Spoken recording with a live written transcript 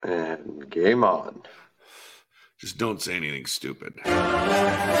Game on. Just don't say anything stupid.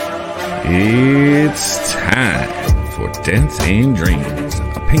 It's time for Dents and Dreams,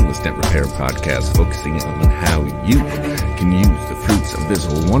 a paintless dent repair podcast focusing on how you can use the fruits of this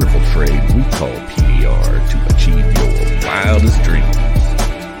wonderful trade we call PDR to achieve your wildest dreams.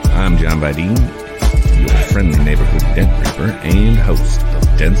 I'm John Bideen, your friendly neighborhood dent reaper and host of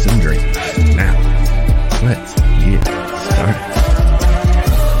Dents and Dreams. Now, let's get started.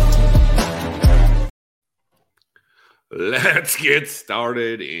 Let's get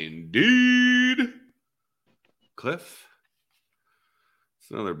started indeed. Cliff, it's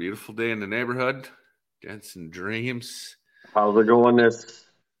another beautiful day in the neighborhood. Dents and Dreams. How's it going this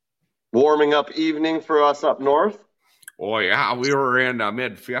warming up evening for us up north? Oh, yeah, we were in the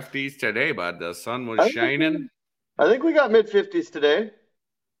mid-50s today, but the sun was shining. I think we got mid-50s today.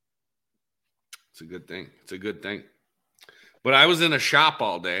 It's a good thing. It's a good thing. But I was in a shop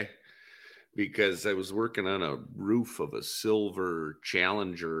all day because I was working on a roof of a silver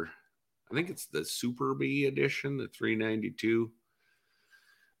Challenger. I think it's the Super B edition, the 392.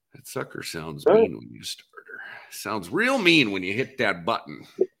 That sucker sounds mean when you start her. Sounds real mean when you hit that button.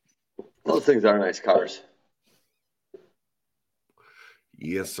 Those things are nice cars.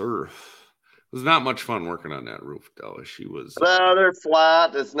 Yes, sir. It was not much fun working on that roof, though. She was. They're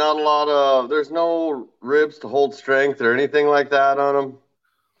flat. It's not a lot of. There's no ribs to hold strength or anything like that on them.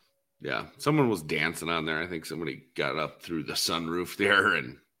 Yeah, someone was dancing on there. I think somebody got up through the sunroof there,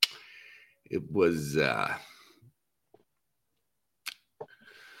 and it was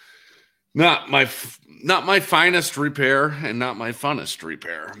not my finest repair and not my funnest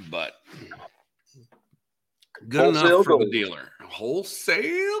repair, but good enough for the dealer.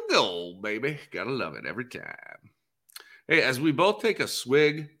 Wholesale gold, baby. Gotta love it every time. Hey, as we both take a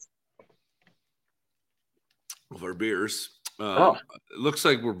swig of our beers, it looks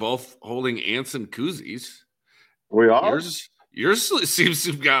like we're both holding Anson koozies. We are? Yours seems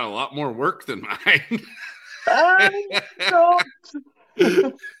to have got a lot more work than mine.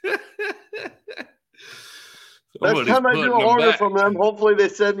 Next time I do an order from them, hopefully they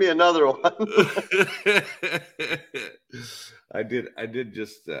send me another one. I did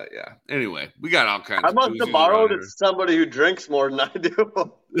just, yeah. Anyway, we got all kinds of I must have borrowed it to somebody who drinks more than I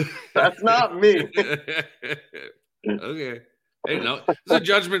do. That's not me. Okay. Hey, no, it's a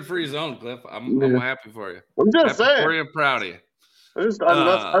judgment-free zone, Cliff. I'm happy for you. I'm just happy saying. For you and proud of you. I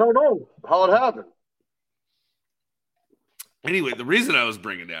don't know how it happened. Anyway, the reason I was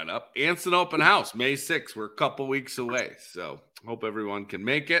bringing that up, Anson Open House, May 6th. We're a couple weeks away, so hope everyone can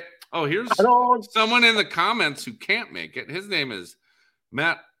make it. Oh, here's someone in the comments who can't make it. His name is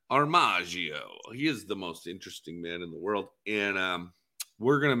Matt Armaggio. He is the most interesting man in the world, and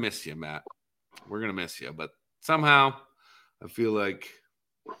we're going to miss you, Matt. We're going to miss you, but somehow I feel like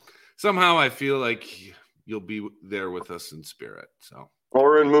you'll be there with us in spirit. So,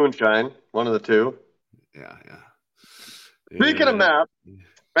 or in moonshine, one of the two. Yeah. Speaking of Matt,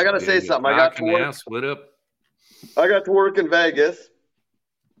 I got to say something. I got to work. Split up. I got to work in Vegas,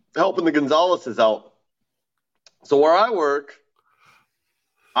 helping the Gonzaleses out. So where I work,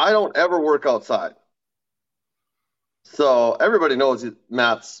 I don't ever work outside. So everybody knows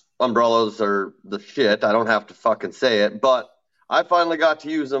Matt's umbrellas are the shit. I don't have to fucking say it, but I finally got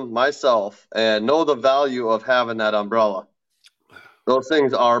to use them myself and know the value of having that umbrella. Those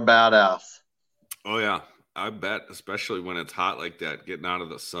things are badass. Oh, yeah. I bet, especially when it's hot like that, getting out of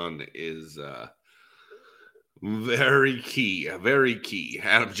the sun is very key. Very key.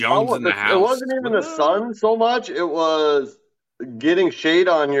 Adam Jones in the house. It wasn't even the sun so much. It was getting shade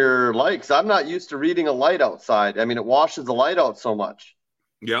on your light. 'Cause I'm not used to reading a light outside. I mean, it washes the light out so much.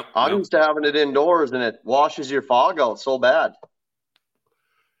 Yep. I'm used to having it indoors, and it washes your fog out so bad.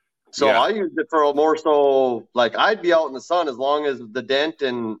 So I used it for more so, like, I'd be out in the sun as long as the dent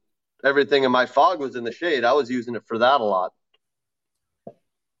and everything in my fog was in the shade. I was using it for that a lot.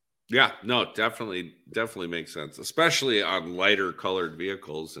 Yeah, no, definitely makes sense, especially on lighter colored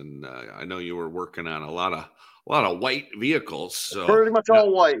vehicles. And I know you were working on a lot of white vehicles. So pretty much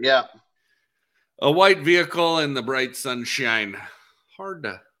all white, yeah. A white vehicle in the bright sunshine, hard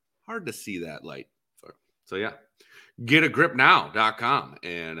to see that light. So yeah, getagripnow.com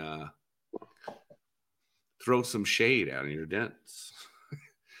and throw some shade out of your dents.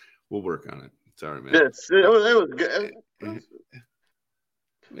 We'll work on it. Sorry, man. It was good.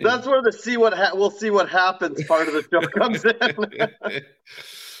 That's where the we'll see what happens part of the show comes in.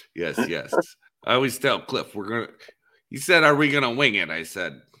 Yes. I always tell Cliff, he said, are we going to wing it? I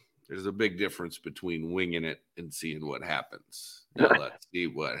said, there's a big difference between winging it and seeing what happens. Now let's see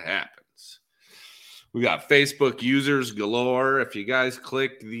what happens. We got Facebook users galore. If you guys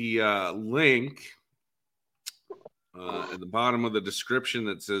click the link at the bottom of the description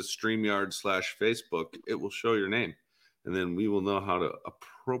that says StreamYard/Facebook, it will show your name. And then we will know how to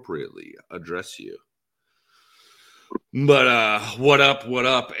appropriately address you. But what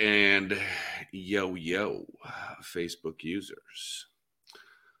up, and yo, Facebook users.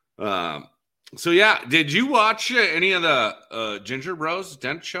 So yeah, did you watch any of the Ginger Bros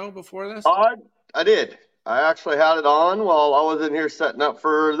Dent show before this? I did. I actually had it on while I was in here setting up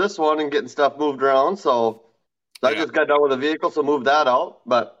for this one and getting stuff moved around. So I just got done with the vehicle, so moved that out.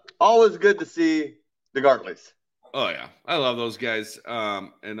 But always good to see the Gartleys. Oh yeah, I love those guys,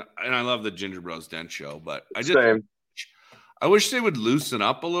 and I love the Ginger Bros Dent show. But I wish they would loosen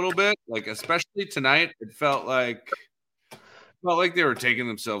up a little bit. Like especially tonight, it felt like they were taking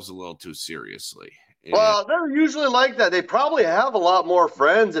themselves a little too seriously. And well, they're usually like that. They probably have a lot more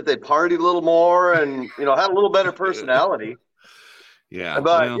friends if they partied a little more and had a little better personality. Yeah,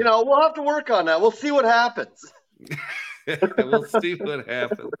 but we'll have to work on that. We'll see what happens. We'll see what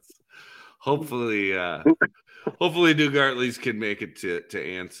happens. Hopefully, New Gartleys can make it to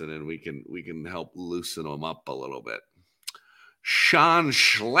Anson, and we can help loosen them up a little bit. Sean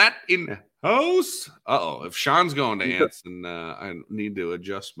Schlatt in house. If Sean's going to Anson, I need to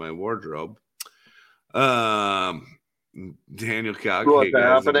adjust my wardrobe. Daniel Cock. What's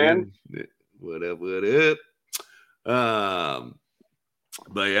happening? What up?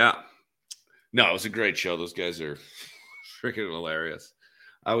 But yeah. No, it was a great show. Those guys are freaking hilarious.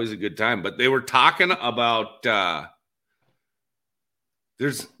 Always a good time. But they were talking about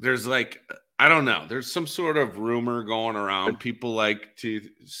there's like, I don't know. There's some sort of rumor going around. People like to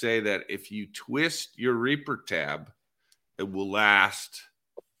say that if you twist your Reaper tab, it will last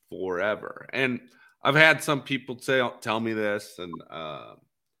forever. And I've had some people tell me this, and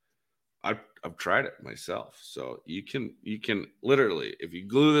I've tried it myself. So you can literally, if you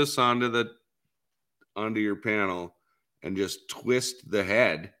glue this onto your panel and just twist the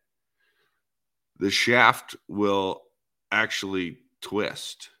head, the shaft will actually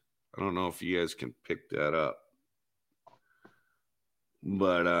twist. I don't know if you guys can pick that up.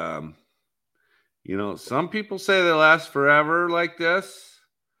 But, some people say they last forever like this.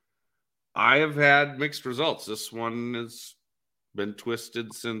 I have had mixed results. This one has been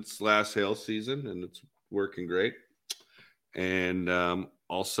twisted since last hail season, and it's working great. And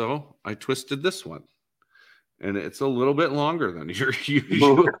also, I twisted this one, and it's a little bit longer than your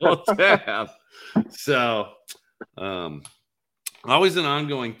usual tab. So, always an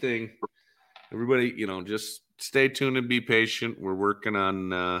ongoing thing. Everybody, just stay tuned and be patient. We're working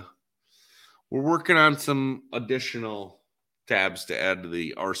on some additional tabs to add to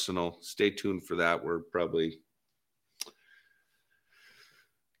the arsenal. Stay tuned for that. We're probably a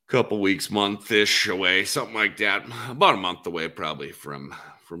couple weeks, month-ish away, something like that. About a month away, probably from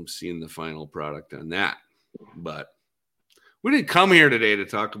seeing the final product on that. But we didn't come here today to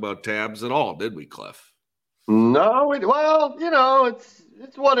talk about tabs at all, did we, Clif? No, it's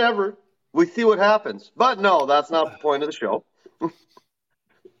whatever. We see what happens. But no, that's not the point of the show.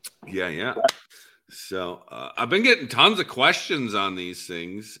 Yeah. So I've been getting tons of questions on these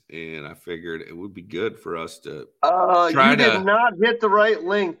things, and I figured it would be good for us to try. You did not hit the right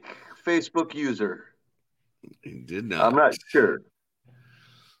link, Facebook user. You did not. I'm not sure.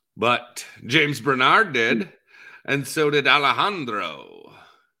 But James Bernard did, and so did Alejandro.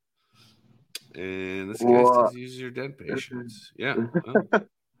 And this guy says use your dead patients. Yeah.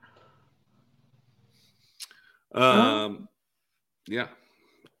 Yeah.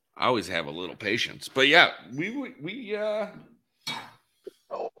 I always have a little patience, but yeah, we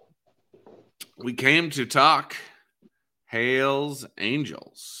came to talk Hales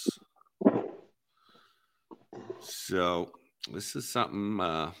Angels. So this is something.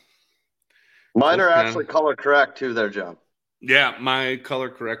 Mine are actually color correct too, there, John. Yeah, my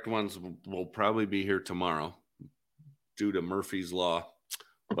color correct ones will probably be here tomorrow due to Murphy's Law.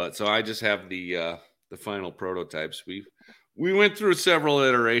 But so I just have the final prototypes. We went through several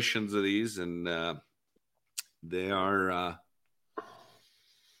iterations of these, and they're a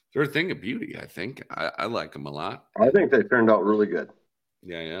thing of beauty, I think. I like them a lot. I think they turned out really good.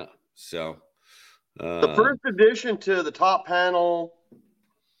 Yeah. So the first addition to the top panel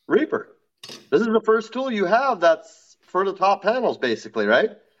Reaper. This is the first tool you have that's for the top panels, basically,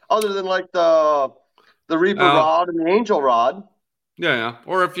 right? Other than like the Reaper rod and the Angel rod. Yeah.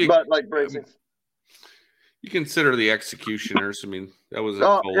 Or if you like bracings. You consider the Executioners. I mean, that was a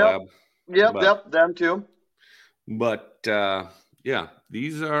collab. Yep, them too. But yeah, I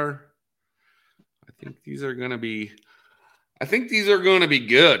think these are going to be. I think these are going to be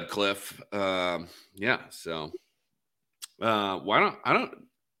good, Cliff. Yeah. So, why don't I don't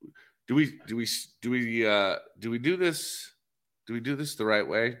do we do this? Do we do this the right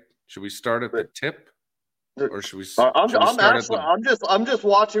way? Should we start at the tip, or should we? I'm just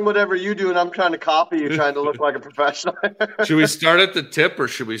watching whatever you do, and I'm trying to copy you, trying to look like a professional. Should we start at the tip, or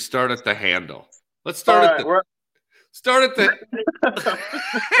should we start at the handle? Let's start at the. Start at the.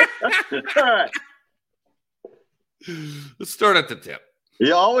 All right. Let's start at the tip.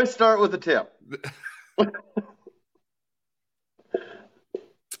 You always start with the tip.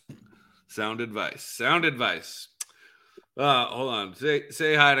 Sound advice. Hold on.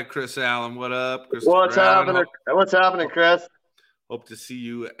 Say hi to Chris Allen. What up, Chris? What's happening, Chris? Hope to see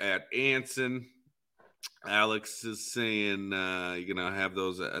you at Anson. Alex is saying you're gonna have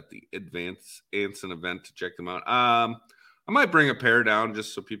those at the Advanced Anson event to check them out. I might bring a pair down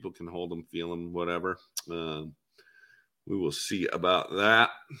just so people can hold them, feel them, whatever. We will see about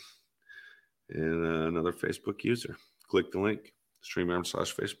that. And another Facebook user. Click the link.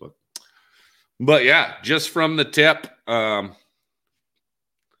 StreamYard/Facebook. But yeah, just from the tip,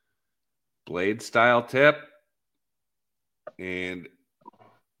 blade style tip, and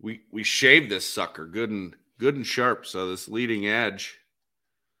we shave this sucker good and sharp, so this leading edge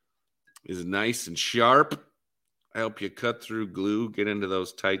is nice and sharp. I help you cut through glue, get into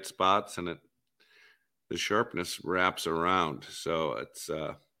those tight spots, and the sharpness wraps around. So it's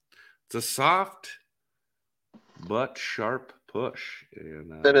a soft but sharp push,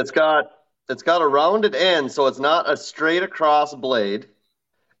 and it's got a rounded end, so it's not a straight across blade,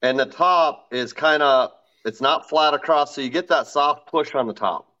 and the top is it's not flat across, so you get that soft push on the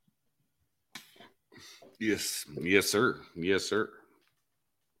top. Yes, sir.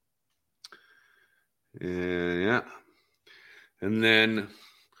 Yeah. And then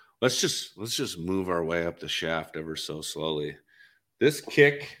let's just move our way up the shaft ever so slowly. This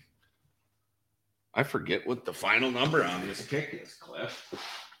kick, I forget what the final number on this kick is, Cliff.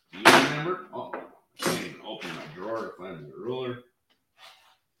 Do you remember? Oh, I can't even open my drawer to find the ruler.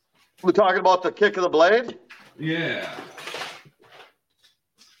 We're talking about the kick of the blade? Yeah.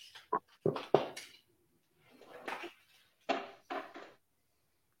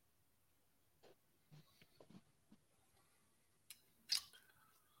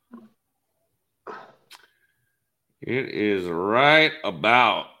 It is right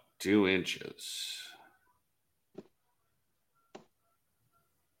about 2 inches.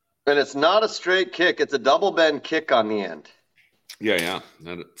 And it's not a straight kick. It's a double bend kick on the end. Yeah.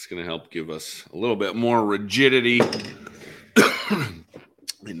 That's going to help give us a little bit more rigidity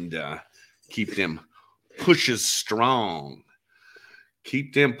and keep them pushes strong.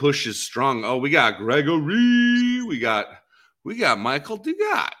 Oh, we got Gregory. We got Michael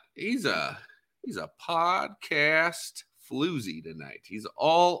Dugat. He's a podcast floozy tonight. He's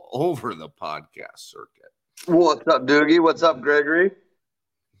all over the podcast circuit. What's up, Doogie? What's up, Gregory?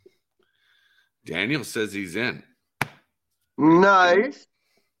 Daniel says he's in. Nice.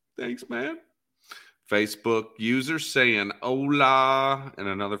 Thanks, man. Facebook user saying hola, and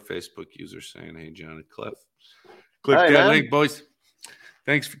another Facebook user saying, hey, John and Cliff. Click that link, boys.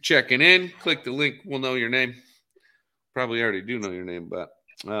 Thanks for checking in. Click the link. We'll know your name. Probably already do know your name, but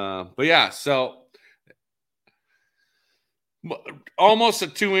yeah, so almost a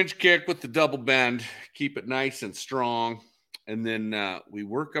 2-inch kick with the double bend. Keep it nice and strong. And then we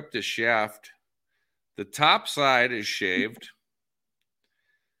work up the shaft. The top side is shaved,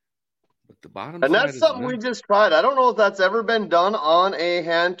 but the bottom and side that's something we just tried. I don't know if that's ever been done on a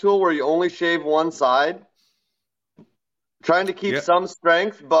hand tool where you only shave one side. Trying to keep some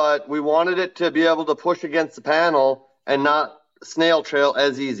strength, but we wanted it to be able to push against the panel and not snail trail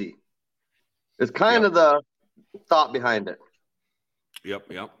as easy. It's kind of the thought behind it. Yep.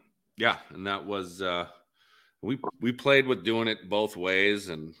 Yeah, and that was we played with doing it both ways,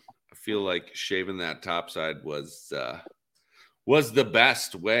 and I feel like shaving that top side was the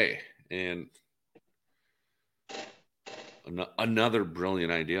best way. And another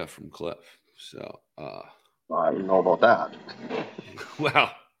brilliant idea from Cliff. So I don't know about that.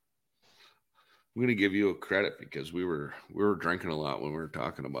 Well, I'm gonna give you a credit because we were drinking a lot when we were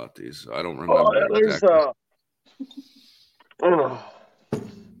talking about these. So I don't remember exactly.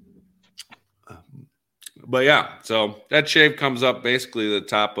 But yeah, so that shave comes up basically the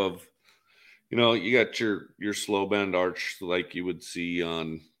top of, you got your slow bend arch like you would see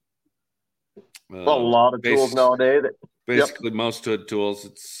on a lot of tools nowadays. Basically, most hood tools.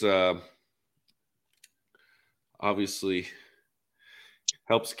 It's obviously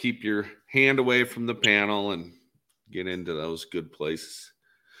helps keep your hand away from the panel and get into those good places.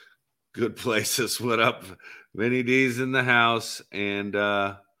 What up, Vinny D's in the house, and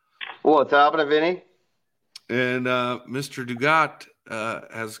what's happening, Vinny? And Mr. Dugat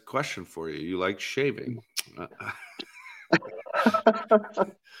has a question for you. You like shaving?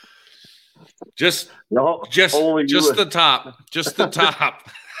 Just the top. Just the top.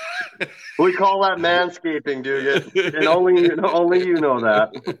 We call that manscaping, dude. And only you know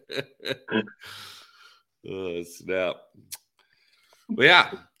that. Oh, snap. But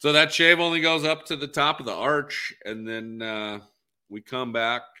yeah, so that shave only goes up to the top of the arch, and then we come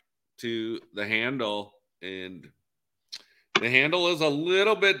back to the handle, and the handle is a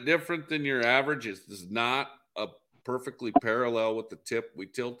little bit different than your average. It's not a perfectly parallel with the tip. We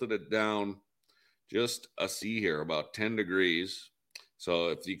tilted it down just a C here, about 10 degrees. So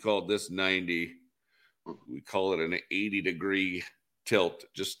if you called this 90, we call it an 80-degree tilt.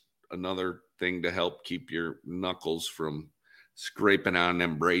 Just another thing to help keep your knuckles from scraping on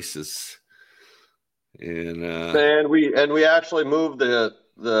them braces. And we actually moved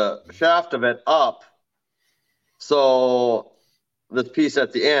the shaft of it up, so this piece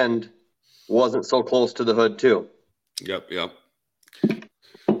at the end wasn't so close to the hood too. Yep.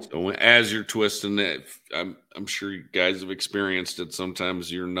 So as you're twisting it, I'm sure you guys have experienced it.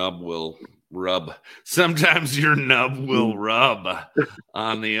 Sometimes your nub will rub. Sometimes your nub will rub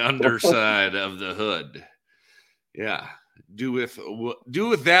on the underside of the hood. Yeah. Do with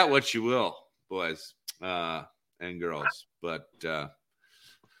that what you will, boys and girls. But can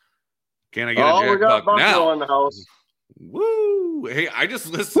I get a Jack Buck now? In the house. Woo! Hey, I just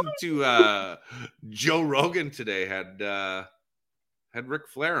listened to Joe Rogan today. Had Ric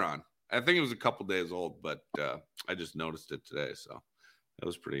Flair on. I think it was a couple days old, but I just noticed it today, so that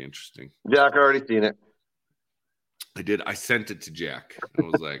was pretty interesting. Jack already seen it. I did. I sent it to Jack. I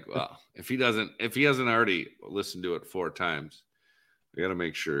was like, well, if he hasn't already listened to it 4 times, I got to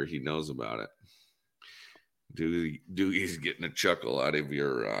make sure he knows about it. Doogie's getting a chuckle out of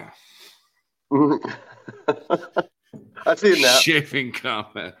your I've seen that shaving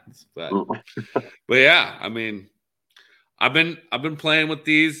comments, but yeah, I mean, I've been playing with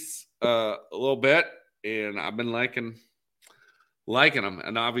these a little bit, and I've been liking them,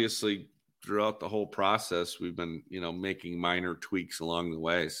 and obviously throughout the whole process, we've been, making minor tweaks along the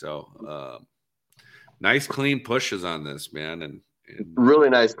way. So nice clean pushes on this, man. And really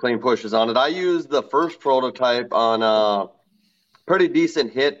nice clean pushes on it. I used the first prototype on a pretty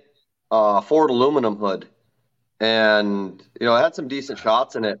decent hit Ford aluminum hood. And, it had some decent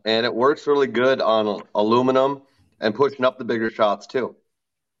shots in it. And it works really good on aluminum and pushing up the bigger shots too.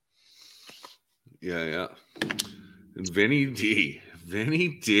 Yeah. And Vinny D.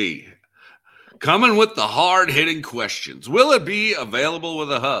 Coming with the hard-hitting questions. Will it be available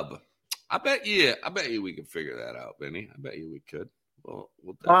with a hub? I bet you we could figure that out, Vinny. I bet you we could. Well,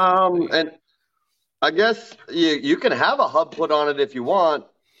 and I guess you can have a hub put on it if you want,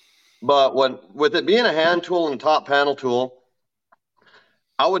 but with it being a hand tool and a top panel tool,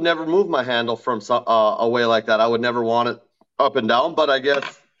 I would never move my handle from away like that. I would never want it up and down, but I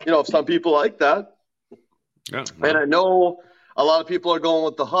guess, if some people like that. Yeah. And I know a lot of people are going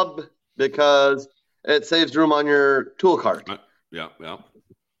with the hub because it saves room on your tool cart. Yeah.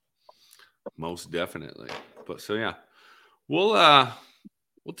 Most definitely. But so yeah, we'll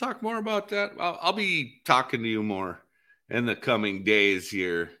talk more about that. I'll be talking to you more in the coming days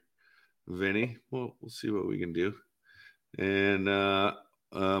here, Vinny. We'll see what we can do. And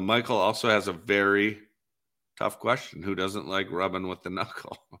Michael also has a very tough question. Who doesn't like rubbing with the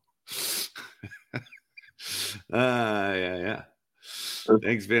knuckle? Yeah.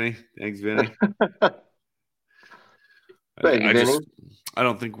 Thanks, Vinny. Thank you, Vinny. I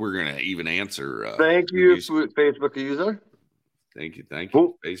don't think we're going to even answer. Thank you, Facebook user. Thank you.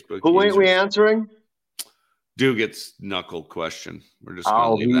 Facebook who users. Ain't we answering? Dugat's knuckle question. We're just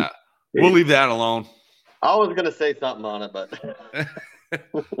going to leave that. We'll leave that alone. I was going to say something on it, but.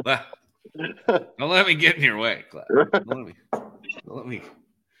 Don't let me get in your way, Clif. Don't let me.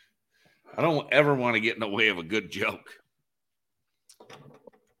 I don't ever want to get in the way of a good joke.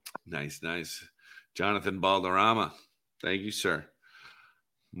 Nice. Jonathan Balderrama. Thank you, sir.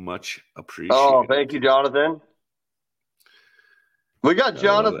 Much appreciated. Oh, thank you, Jonathan. We got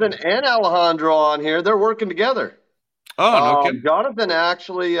Jonathan and Alejandro on here. They're working together. Oh, no kidding. Jonathan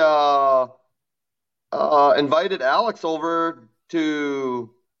actually invited Alex over to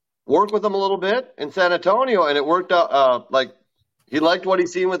work with him a little bit in San Antonio, and it worked out. He liked what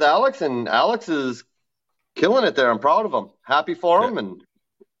he's seen with Alex, and Alex is killing it there. I'm proud of him. Happy for him, and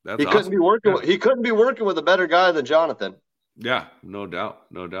he couldn't be working. He couldn't be working with a better guy than Jonathan. Yeah, no doubt.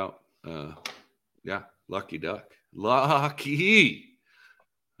 Yeah, lucky duck. Lucky.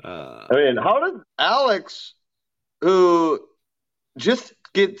 How did Alex who just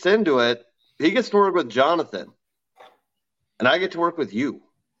gets into it. He gets to work with Jonathan, and I get to work with you.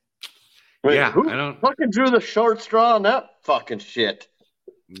 Wait, yeah, who I don't fucking drew the short straw on that fucking shit?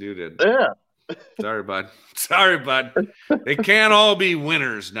 You did. Yeah. Sorry, bud. Sorry, bud. They can't all be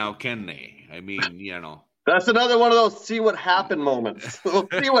winners now, can they? I mean, That's another one of those see what happened moments. We'll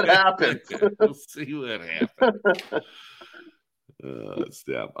see what happens. We'll see what happens.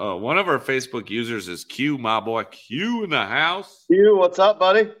 One of our Facebook users is Q, my boy. Q in the house. Q, what's up,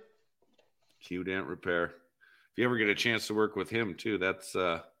 buddy? Q Dent Repair. If you ever get a chance to work with him, too, that's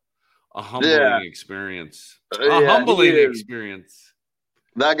a humbling experience. Humbling experience.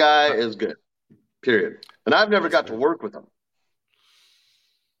 That guy is good, period. And I've never got to work with him.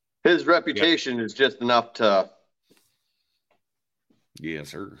 His reputation is just enough to... Yes,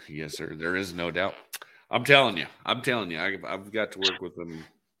 sir. Yes, sir. There is no doubt. I'm telling you. I've got to work with him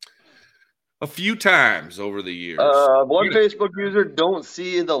a few times over the years. Facebook user, don't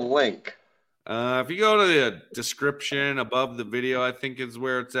see the link. If you go to the description above the video, I think is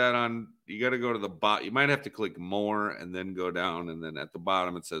where it's at on... You got to go to the bottom. You might have to click more and then go down. And then at the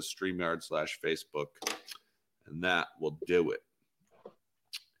bottom, it says StreamYard/Facebook. And that will do it.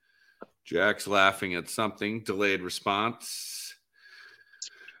 Jack's laughing at something. Delayed response.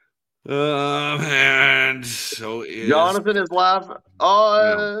 And so is... Jonathan is laughing.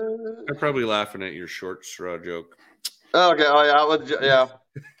 I'm probably laughing at your short straw joke. Okay. Oh, yeah.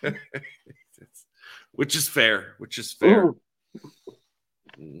 Which is fair.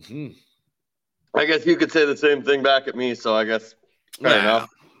 Mm-hmm. I guess you could say the same thing back at me, so I guess fair enough.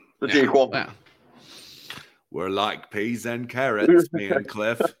 It's equal. Yeah. We're like peas and carrots, me and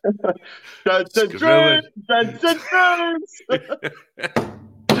Cliff. That's the truth.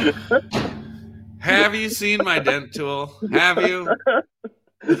 Have you seen my dent tool? Have you?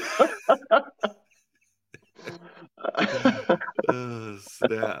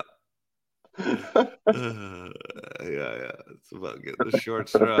 Snap. Yeah. It's about getting the short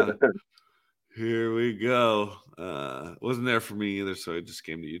straw. Here we go. Wasn't there for me either, so I just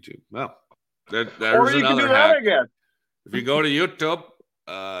came to YouTube. Well, there's another hack. If you go to YouTube,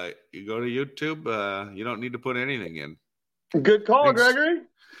 you don't need to put anything in. Good call, Gregory.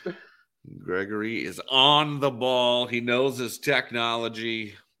 Gregory is on the ball. He knows his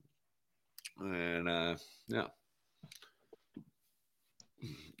technology. And,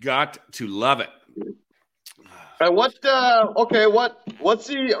 got to love it.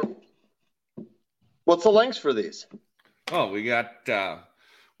 What's the lengths for these? Oh, we got the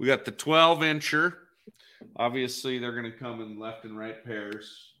 12-incher. Obviously, they're going to come in left and right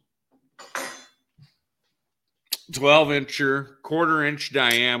pairs. 12-incher, 1/4-inch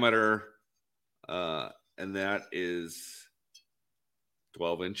diameter, and that is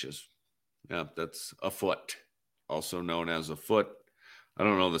 12 inches. Yeah, that's a foot, also known as a foot. I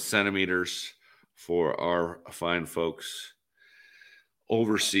don't know the centimeters for our fine folks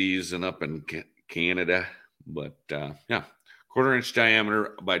overseas and up in Canada, but 1/4-inch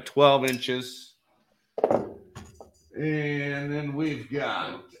diameter by 12 inches. And then we've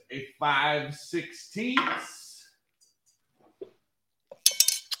got a 5/16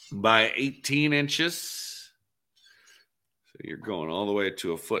 by 18 inches. So you're going all the way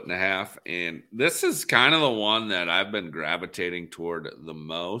to 1.5 feet. And this is kind of the one that I've been gravitating toward the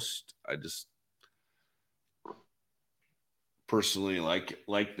most. I just personally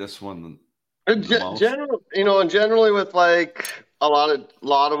like this one. Generally with like a lot of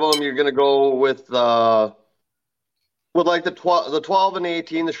them, you're gonna go with like the 12 and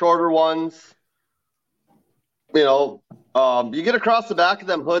 18, the shorter ones. You get across the back of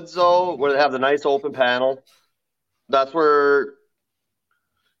them hoods though, where they have the nice open panel. That's where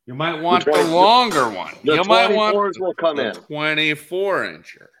you might want the longer one. The 24s will come in.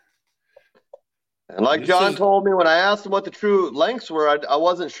 24-incher. And like John told me when I asked him what the true lengths were, I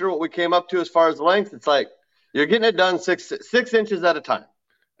wasn't sure what we came up to as far as the length. It's like you're getting it done 6 inches at a time.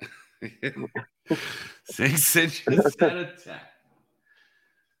 6 inches at a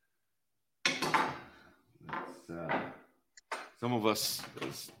time. Some of us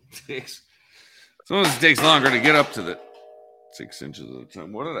takes longer to get up to the 6 inches at a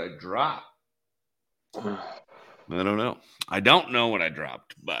time. What did I drop? I don't know. I don't know what I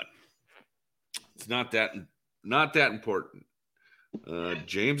dropped, but it's not that important.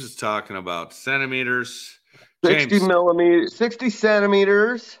 James is talking about centimeters. 60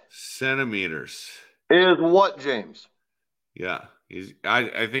 centimeters. Centimeters is what, James? Yeah,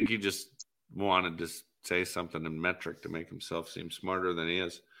 I think he just wanted to say something in metric to make himself seem smarter than he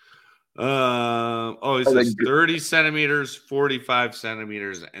is. He says 30 centimeters, 45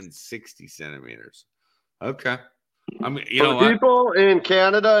 centimeters, and 60 centimeters. Okay. I mean, For the people in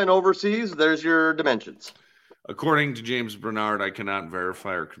Canada and overseas, there's your dimensions. According to James Bernard, I cannot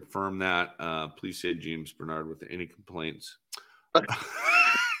verify or confirm that. Please say James Bernard with any complaints.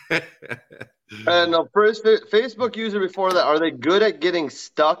 And the first Facebook user before that, are they good at getting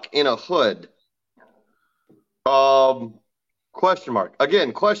stuck in a hood? Question mark.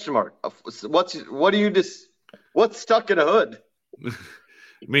 Again, question mark. What's stuck in a hood?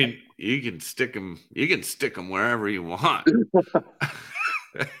 I mean, you can stick them wherever you want.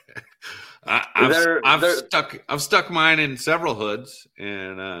 I've stuck mine in several hoods,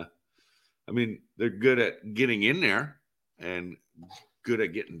 and I mean, they're good at getting in there and good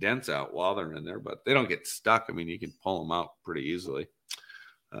at getting dents out while they're in there, but they don't get stuck. I mean, you can pull them out pretty easily.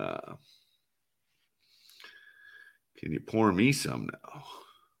 Can you pour me some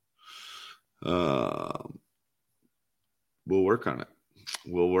now? We'll work on it.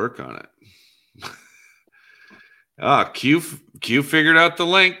 Q figured out the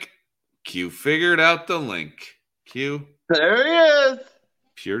link. Q. There he is.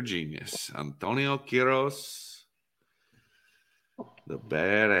 Pure genius. Antonio Quiros, the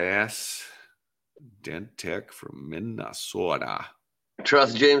badass dent tech from Minnesota.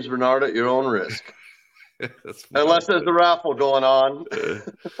 Trust James Bernard at your own risk. Unless there's a raffle going on.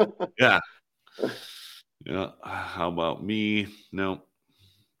 Yeah. How about me? No.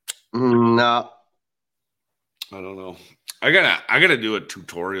 No. I don't know. I gotta do a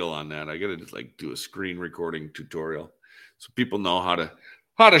tutorial on that. I gotta just do a screen recording tutorial so people know how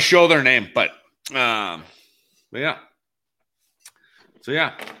to show their name. But yeah. So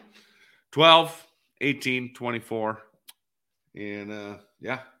yeah. 12, 18, 24. And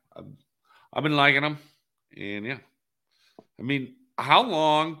I've been liking them. And yeah. I mean, how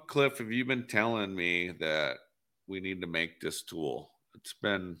long, Cliff, have you been telling me that we need to make this tool? It's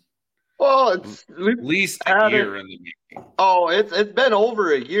been at least a year in the making. Oh, it's been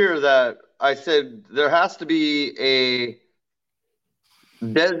over a year that I said there has to be a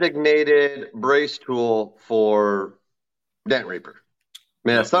designated brace tool for Dent Reaper. I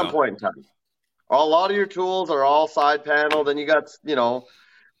mean, at some point in time. A lot of your tools are all side panel. Then you got,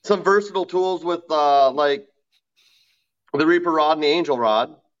 some versatile tools with like the Reaper rod and the Angel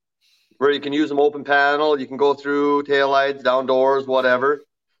rod, where you can use them open panel. You can go through taillights, down doors, whatever.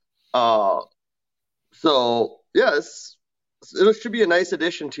 So yeah, it should be a nice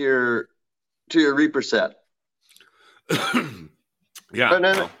addition to your Reaper set. Yeah. And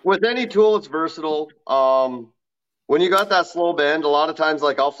then with any tool, it's versatile. When you got that slow bend, a lot of times,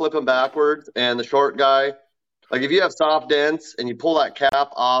 I'll flip them backwards, and the short guy, if you have soft dents and you pull that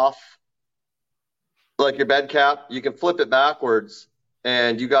cap off, like your bed cap, you can flip it backwards,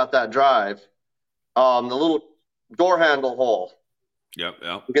 and you got that drive. The little door handle hole. Yep.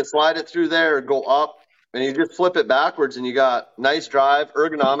 You can slide it through there, go up, and you just flip it backwards, and you got nice drive.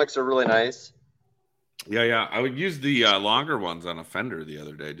 Ergonomics are really nice. Yeah. I would use the longer ones on a fender the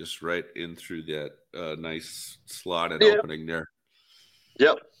other day, just right in through that nice slotted opening there.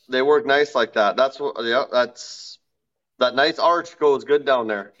 Yep, they work nice like that. That nice arch goes good down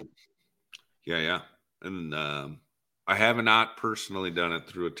there. Yeah. And I have not personally done it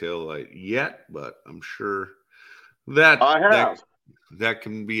through a tail light yet, but I'm sure that I have. That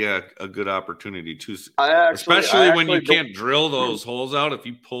can be a good opportunity too. Especially when you can't drill those holes out. If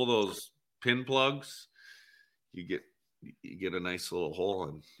you pull those pin plugs, you get a nice little hole,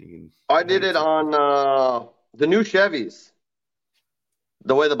 and you can. I did it on the new Chevys.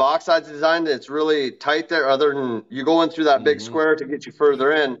 The way the box side's designed, it's really tight there. Other than you go in through that big square to get you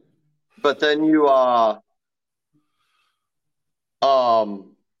further in, but then you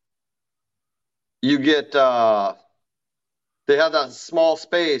you get they have that small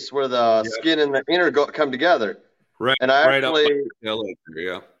space where the skin and the inner come together. Right. And I actually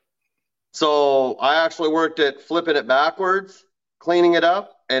So I actually worked at flipping it backwards, cleaning it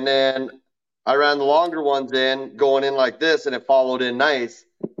up, and then I ran the longer ones in, going in like this, and it followed in nice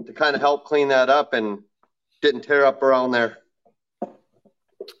to kind of help clean that up and didn't tear up around there.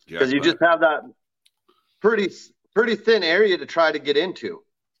 Because you just have that pretty thin area to try to get into.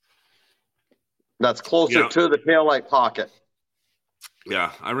 That's closer to the taillight pocket.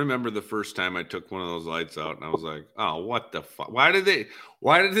 Yeah, I remember the first time I took one of those lights out, and I was like, "Oh, what the fuck? Why did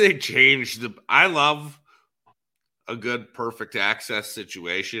they change the?" I love a good perfect access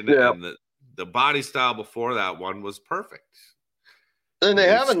situation, and the body style before that one was perfect. And they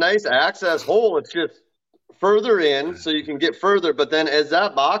have a nice access hole. It's just further in, so you can get further. But then as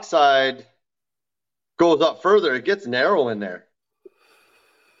that box side goes up further, it gets narrow in there.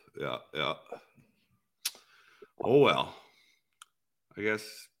 Yeah. Oh well. I guess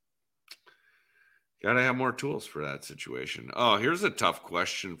Got to have more tools for that situation. Oh, here's a tough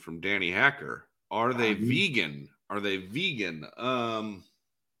question from Danny Hacker. Are they vegan? Are they vegan? I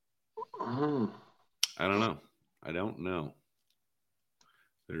don't know. I don't know.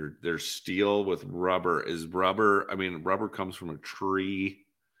 They're steel with rubber. Is rubber? I mean, rubber comes from a tree.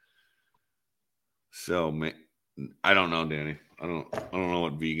 So I don't know, Danny. I don't know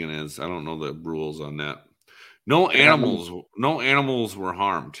what vegan is. I don't know the rules on that. No animals were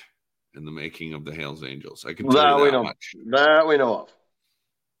harmed in the making of the Hales Angels. I can tell you that much. That we know of.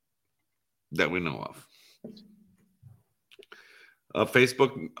 That we know of.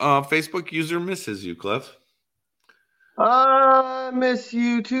 Facebook user misses you, Cliff. I miss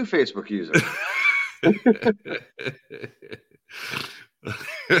you too, Facebook user.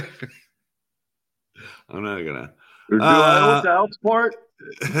 I'm not gonna. Do I owe child support?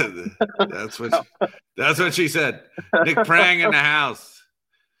 That's what she said. Nick Prang in the house.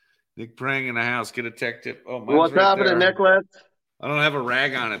 Nick Prang in the house. Get a tech tip. Oh, what's right happening, Nicholas? I don't have a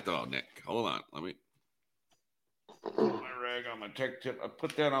rag on it though, Nick. Hold on. Let me put my rag on my tech tip. I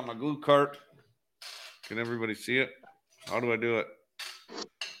put that on my glue cart. Can everybody see it? How do I do it?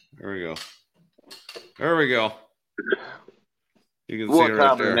 There we go. There we go. You can see it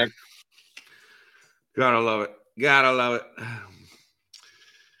right there. Nick? Gotta love it. Gotta love it.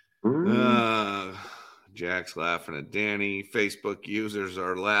 Jack's laughing at Danny. Facebook users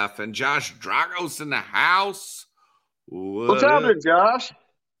are laughing. Josh Dragos in the house. What's happening, Josh?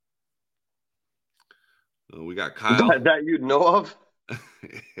 We got Kyle. That you know of?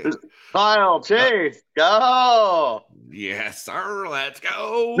 Kyle Chase, go! Yes, sir. Let's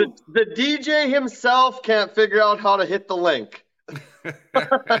go. The DJ himself can't figure out how to hit the link.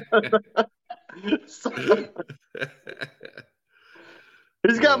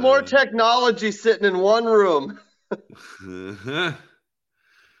 He's got more technology sitting in one room.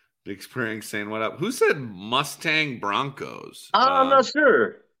 Big Spring saying what up? Who said Mustang Broncos? I'm not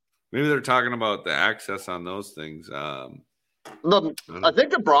sure. Maybe they're talking about the access on those things. I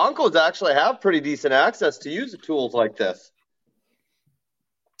think the Broncos actually have pretty decent access to use tools like this.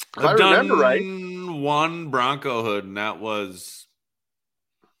 If I remember right. One Bronco hood, and that was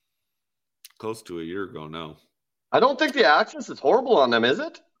close to a year ago now. I don't think the access is horrible on them, is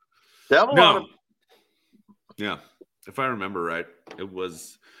it? They have a lot of... Yeah, if I remember right, it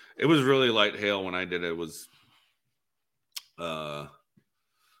was really light hail when I did it. It was a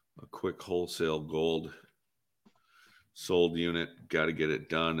quick wholesale gold sold unit. Got to get it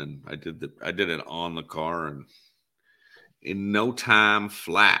done, and I did it on the car, and in no time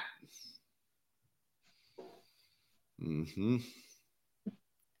flat.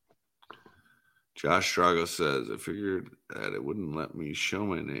 Josh Strago says, I figured that it wouldn't let me show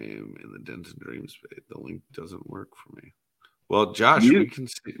my name in the Dents and Dreams page. The link doesn't work for me. Well, Josh, we can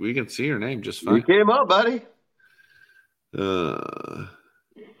see your name just fine. You came up, buddy. Yeah.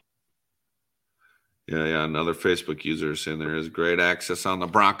 Another Facebook user saying there is great access on the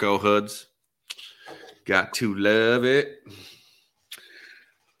Bronco hoods. Got to love it.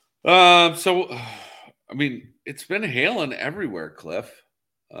 So, I mean, it's been hailing everywhere, Cliff.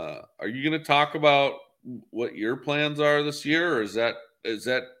 Are you going to talk about what your plans are this year, or is that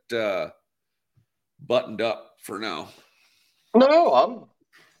buttoned up for now? No, I'm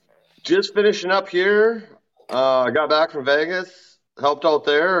just finishing up here. I got back from Vegas, helped out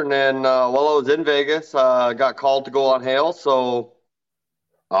there, and then while I was in Vegas, I got called to go on hail. So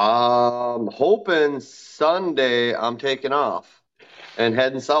I'm hoping Sunday I'm taking off and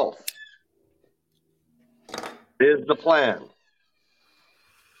heading south. Is the plan.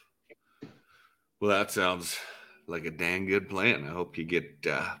 Well, that sounds like a dang good plan. I hope you get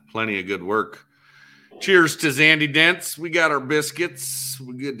plenty of good work. Cheers to Zandy Dents. We got our biscuits.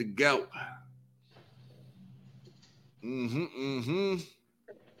 We're good to go.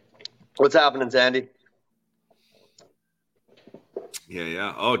 What's happening, Zandy?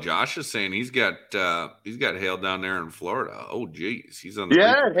 Yeah. Oh, Josh is saying he's got hail down there in Florida. Oh, geez, he's on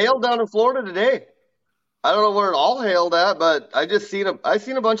the hail down in Florida today. I don't know where it all hailed at, but I seen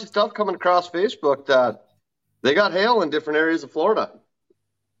a bunch of stuff coming across Facebook that they got hail in different areas of Florida.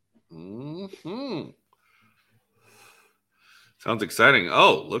 Sounds exciting.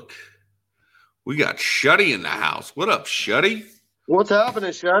 Oh, look, we got Shuddy in the house. What up, Shuddy? What's happening,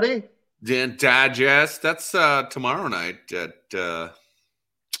 Shuddy? Dent Digest. That's tomorrow night at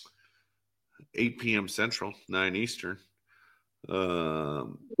 8 p.m. Central, 9 Eastern.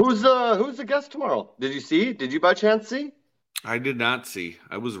 Who's the guest tomorrow? Did you by chance see? I did not see.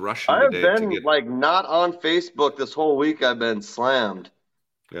 I was rushing I have today been not on Facebook this whole week. I've been slammed.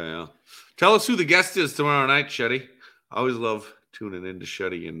 Yeah. Tell us who the guest is tomorrow night, Shuddy. I always love tuning in to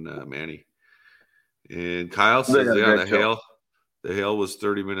Shuddy and Manny. And Kyle says, the hail was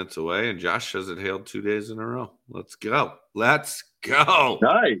 30 minutes away, and Josh says it hailed 2 days in a row. Let's go.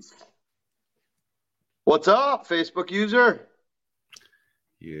 Nice. What's up, Facebook user?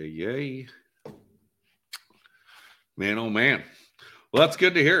 Yay. Man, oh man. Well, that's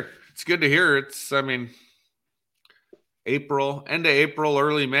good to hear. It's good to hear. It's, I mean, April, end of April,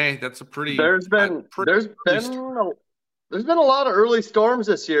 early May. That's a pretty. There's been a lot of early storms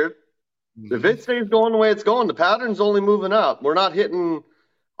this year. Mm-hmm. If it stays going the way it's going, the pattern's only moving up. We're not hitting.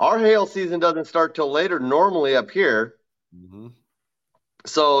 Our hail season doesn't start till later normally up here. Mm-hmm.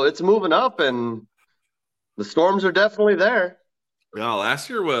 So it's moving up, and the storms are definitely there. Yeah, last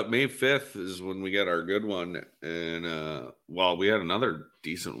year, May 5th is when we got our good one. And, we had another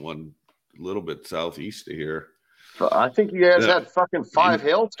decent one a little bit southeast of here. I think you guys had fucking 5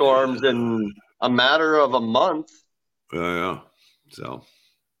 hailstorms in a matter of a month. Yeah. So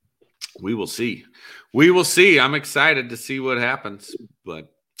we will see. I'm excited to see what happens.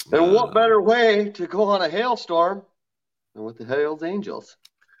 But and what better way to go on a hailstorm than with the Hail's Angels?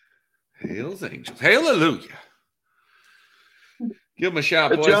 Hail's Angels. Hallelujah. Give them a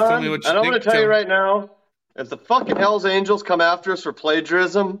shot, boys. John, tell me what you think. And I'm going to tell you right now, if the fucking Hell's Angels come after us for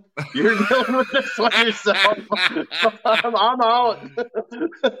plagiarism, you're dealing with this one yourself. I'm out.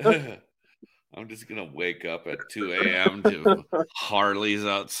 I'm just going to wake up at 2 a.m. to Harleys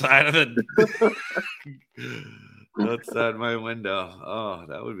outside my window. Oh,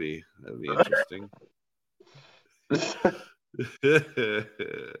 that would be interesting.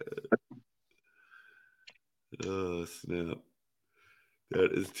 Oh, snap.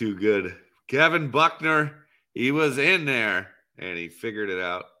 That is too good. Kevin Buckner, he was in there, and he figured it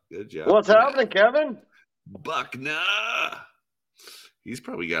out. Good job. What's happening, Kevin? Buckner. He's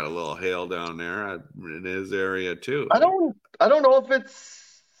probably got a little hail down there in his area, too. I don't know if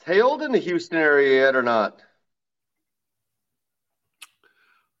it's hailed in the Houston area yet or not.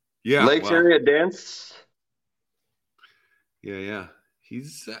 Yeah. Lakes area Dents. Yeah.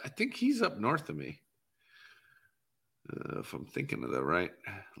 I think he's up north of me. If I'm thinking of the right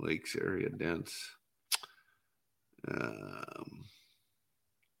Lakes area Dents.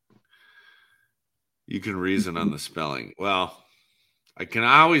 You can reason on the spelling. Well, I can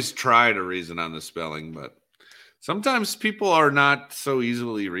always try to reason on the spelling, but sometimes people are not so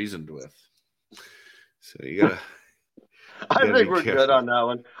easily reasoned with. So you gotta. I think we're good on that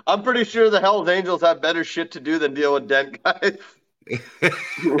one. I'm pretty sure the Hell's Angels have better shit to do than deal with Dent guys.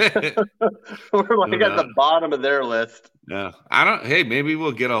 We're like at the bottom of their list. Yeah, hey, maybe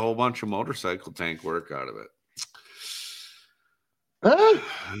we'll get a whole bunch of motorcycle tank work out of it.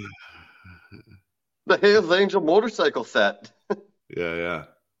 The Hell's Angel motorcycle set. Yeah.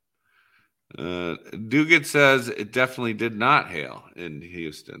 Dugan says it definitely did not hail in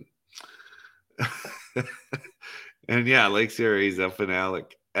Houston. And yeah, Lake Erie's up in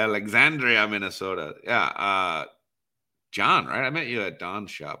Alexandria, Minnesota. Yeah, John, right? I met you at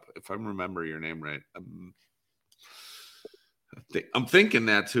Don's shop, if I remember your name right. I'm thinking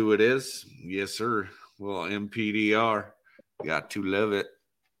that's who it is. Yes, sir. Well, MPDR. Got to love it.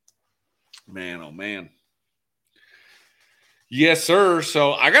 Man, oh, man. Yes, sir.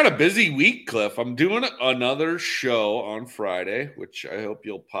 So I got a busy week, Cliff. I'm doing another show on Friday, which I hope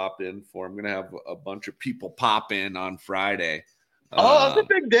you'll pop in for. I'm going to have a bunch of people pop in on Friday. Oh, that's a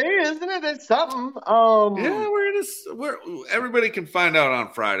big day, isn't it? It's something. Yeah, everybody can find out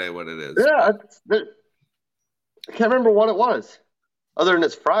on Friday what it is. Yeah, I can't remember what it was, other than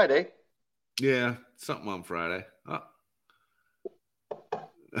it's Friday. Yeah, something on Friday. Oh.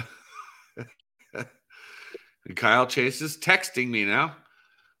 And Kyle Chase is texting me now.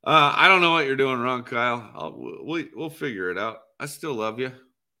 I don't know what you're doing wrong, Kyle. We'll figure it out. I still love you.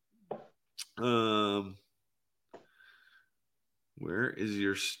 Where is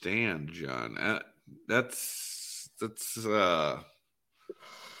your stand, John? That's. What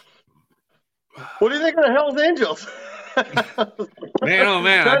do you think of the Hell's Angels? Man, oh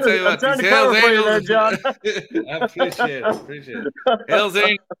man! I tell you what, these Hell's Angels. John. I appreciate it. Hell's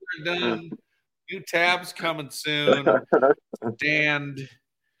Angels are done. New tabs coming soon.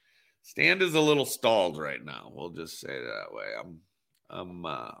 Stand is a little stalled right now. We'll just say it that way.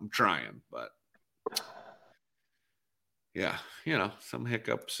 I'm trying, but yeah, some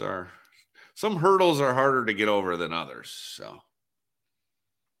hurdles are harder to get over than others. So,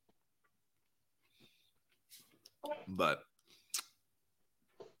 but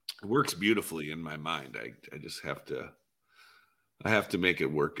it works beautifully in my mind. I just have to make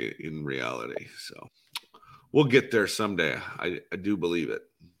it work in reality. So we'll get there someday. I do believe it.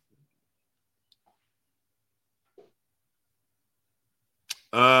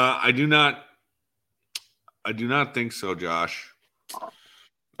 I do not I do not think so, Josh.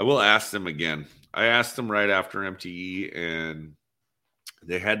 I will ask them again. I asked them right after MTE, and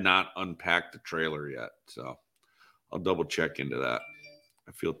they had not unpacked the trailer yet. So I'll double check into that.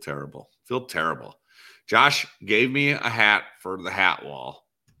 I feel terrible. Josh gave me a hat for the hat wall,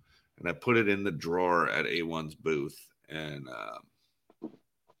 and I put it in the drawer at A1's booth, and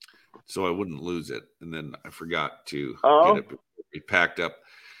so I wouldn't lose it. And then I forgot to get it before we packed up.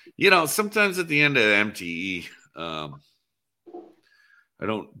 Sometimes at the end of MTE, I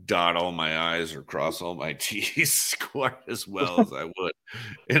don't dot all my I's or cross all my T's quite as well as I would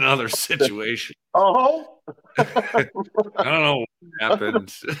in other situations. Oh, I don't know what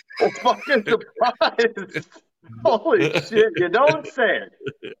happened. I'm fucking surprised. Holy shit, you don't say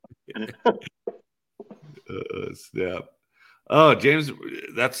it. Snap. Oh, James,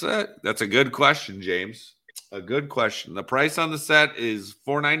 that's a good question, James. A good question. The price on the set is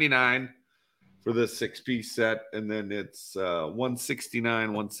 $499 for the 6-piece set, and then it's $169,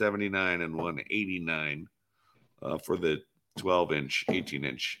 $179, and $189 for the 12-inch,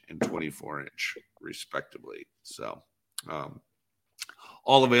 18-inch, and 24-inch, respectively. So,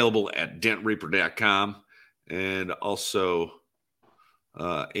 all available at dentreaper.com, and also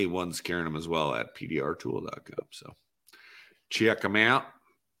A1's carrying them as well at pdrtool.com. So, check them out.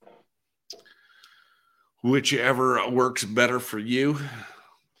 Whichever works better for you.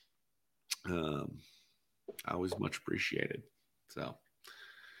 Always much appreciated. So,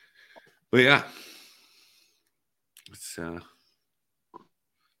 but yeah, it's a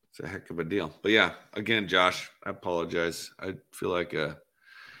heck of a deal. But yeah, again, Josh, I apologize. I feel like a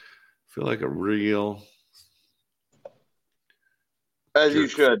real you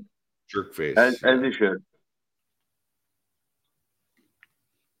should jerk face. As you should.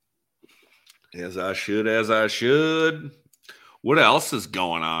 As I should. What else is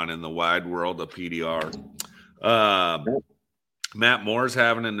going on in the wide world of PDR? Matt Moore's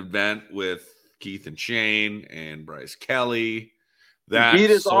having an event with Keith and Shane and Bryce Kelly.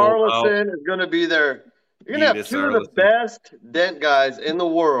 Gitas Arleson is going to be there. You're going to have two of the best dent guys in the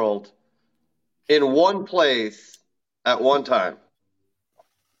world in one place at one time.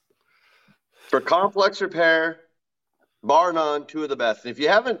 For complex repair, bar none, two of the best. And if you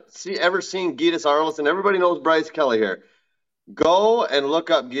haven't ever seen Gitas Arleson, everybody knows Bryce Kelly here. Go and look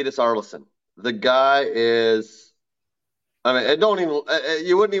up Gitas Arleson. The guy is, I mean, it don't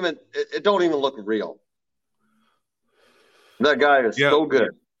even look real. That guy is so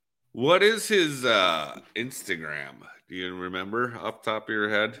good. What is his Instagram? Do you remember off the top of your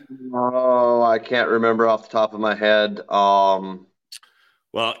head? Oh, I can't remember off the top of my head.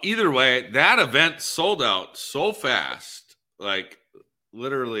 Well, either way, that event sold out so fast. Like,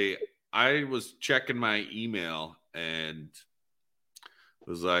 literally, I was checking my email and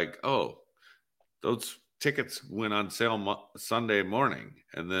was like, oh, those tickets went on sale Sunday morning.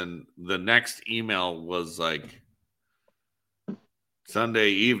 And then the next email was like, Sunday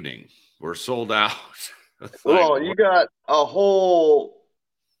evening, we're sold out. Well, you got a whole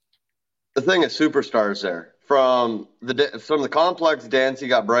thing of superstars there. From the complex dance, you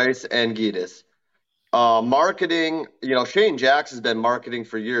got Bryce and Gitas. Marketing, Shane Jacks has been marketing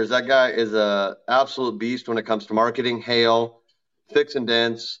for years. That guy is a absolute beast when it comes to marketing. Hale, fixing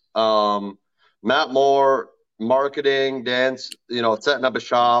dents. Matt Moore, marketing, dents, setting up a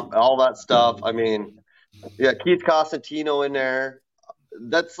shop, all that stuff. I mean, yeah, Keith Costantino in there.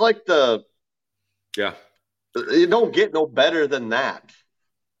 That's like you don't get no better than that.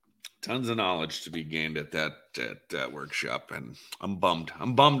 Tons of knowledge to be gained at that workshop, and I'm bummed.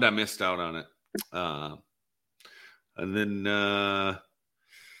 I missed out on it. And then I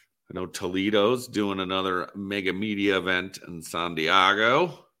know Toledo's doing another mega media event in San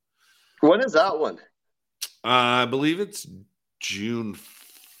Diego. When is that one? I believe it's June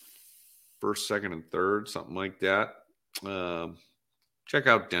 1st, 2nd, and 3rd, something like that. Check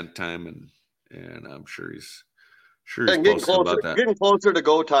out Dent Time, and I'm sure he's posted about that. Getting closer to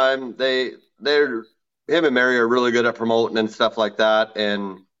go time, him and Mary are really good at promoting and stuff like that,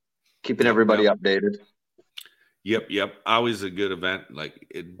 and keeping everybody updated. Yep. Always a good event.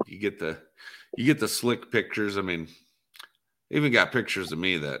 Like you get the slick pictures. I mean, even got pictures of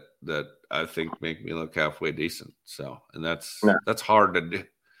me that I think make me look halfway decent. So, and that's hard to do.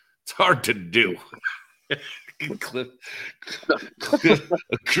 It's hard to do. Clif,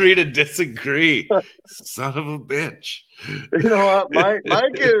 agree to disagree. Son of a bitch. You know what?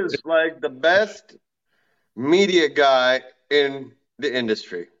 Mike is like the best media guy in the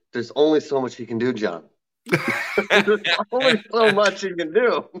industry. There's only so much he can do, John. There's only so much he can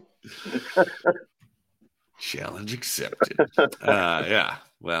do. Challenge accepted. Yeah.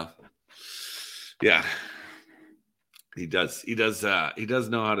 Well, yeah. He does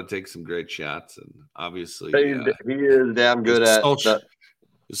know how to take some great shots, and obviously he is damn good at that.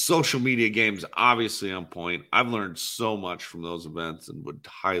 His social media game's obviously on point. I've learned so much from those events and would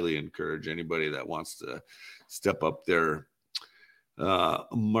highly encourage anybody that wants to step up their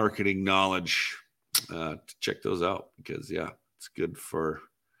marketing knowledge to check those out, because it's good for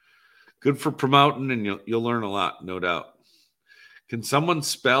promoting, and you'll learn a lot, no doubt. Can someone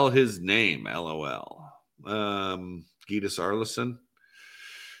spell his name? LOL. Gitas Arleson?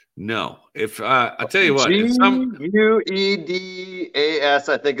 No. If I'll tell you what, Guedas,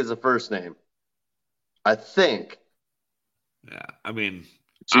 I think, is the first name. I think. Yeah, I mean,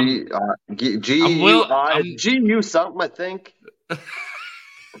 G U something, I think. I'm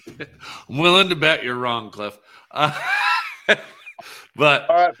willing to bet you're wrong, Cliff. But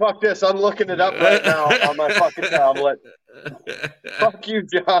all right, fuck this. I'm looking it up right now on my fucking tablet. Fuck you,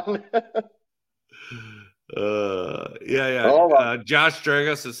 John. Josh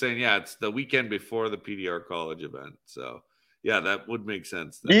Dragos is saying, it's the weekend before the PDR college event. So, that would make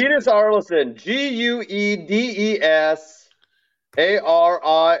sense. Gitas Arleson,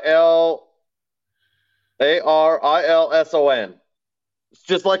 GUEDESARILSON. It's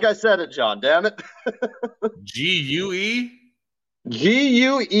just like I said it, John. Damn it. GUE?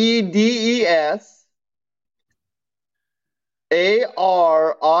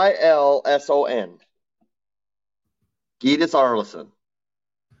 GUEDESARILSON. Gitas Arleson.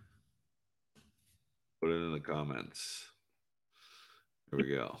 Put it in the comments. Here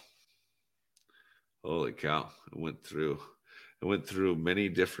we go. Holy cow. I went through many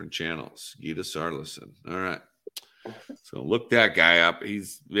different channels. Gitas Arleson. All right. So look that guy up.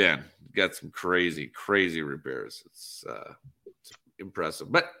 He's got some crazy repairs. It's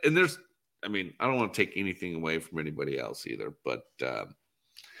impressive. I don't want to take anything away from anybody else either, but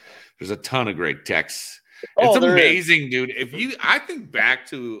there's a ton of great texts. It's amazing, dude. I think back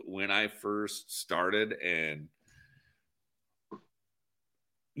to when I first started, and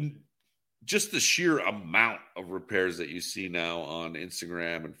just the sheer amount of repairs that you see now on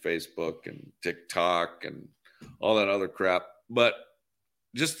Instagram and Facebook and TikTok and all that other crap, but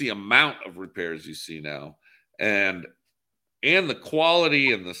just the amount of repairs you see now, and the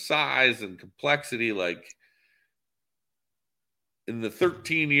quality and the size and complexity, like in the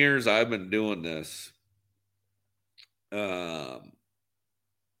 13 years I've been doing this,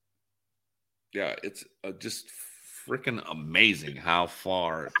 it's just freaking amazing how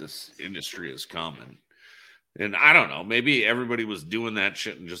far this industry has come. And I don't know, maybe everybody was doing that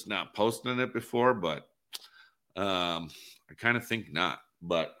shit and just not posting it before, but I kind of think not.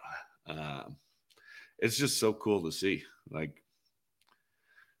 But it's just so cool to see. Like,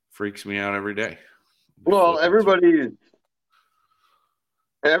 freaks me out every day. Well, everybody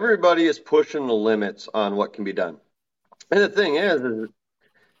is pushing the limits on what can be done. And the thing is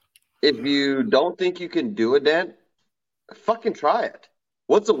if you don't think you can do a dent, fucking try it.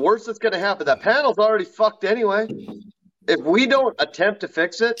 What's the worst that's going to happen? That panel's already fucked anyway. If we don't attempt to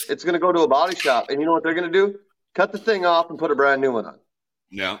fix it, it's going to go to a body shop. And you know what they're going to do? Cut the thing off and put a brand new one on.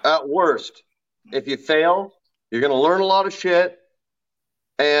 Yeah. At worst, if you fail, you're going to learn a lot of shit,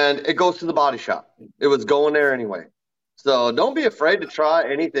 and it goes to the body shop. It was going there anyway. So don't be afraid to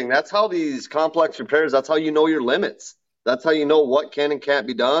try anything. That's how these complex repairs, that's how you know your limits. That's how you know what can and can't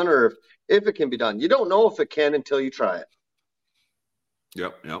be done, or if it can be done. You don't know if it can until you try it.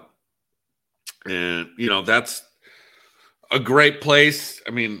 Yep. And, that's a great place.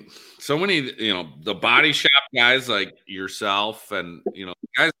 I mean, so many, the body shop guys like yourself and,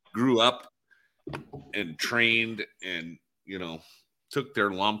 guys grew up and trained and, took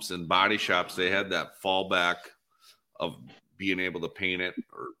their lumps in body shops. They had that fallback of being able to paint it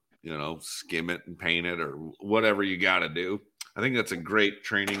or, skim it and paint it or whatever you got to do. I think that's a great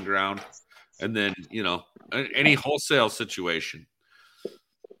training ground. And then, any wholesale situation,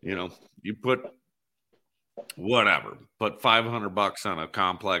 you put $500 on a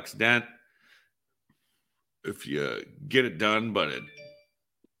complex dent. If you get it done, but it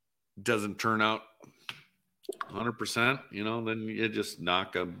doesn't turn out 100%, then you just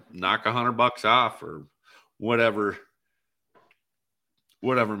knock $100 off or whatever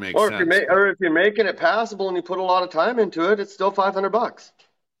makes sense. If you're making it passable and you put a lot of time into it, it's still $500.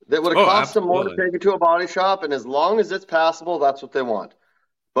 That would have cost them more to take it to a body shop, and as long as it's passable, that's what they want.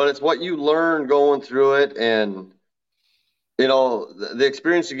 But it's what you learn going through it, and the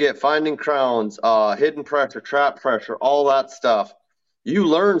experience you get finding crowns, hidden pressure, trap pressure, all that stuff. You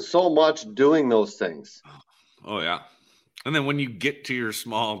learn so much doing those things. Oh yeah, and then when you get to your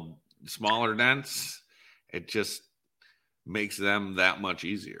smaller dents, it just makes them that much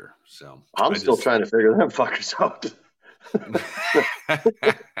easier. So I'm still trying to figure them fuckers out.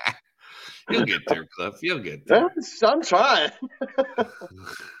 You'll get there, Cliff. You'll get there. I'm trying.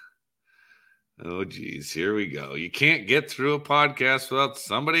 Oh, geez. Here we go. You can't get through a podcast without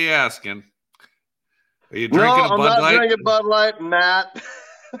somebody asking. Are you drinking a Bud Light? I'm not drinking Bud Light, Matt.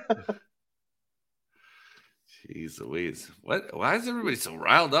 Jeez Louise. What? Why is everybody so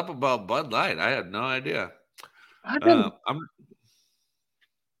riled up about Bud Light? I had no idea. I didn't. I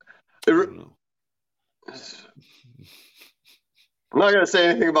don't know. I'm not going to say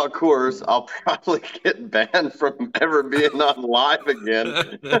anything about Coors. I'll probably get banned from ever being on live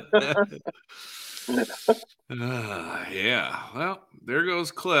again. Yeah. Well, there goes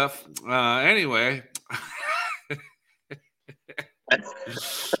Cliff. Anyway.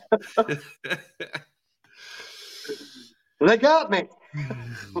 They got me.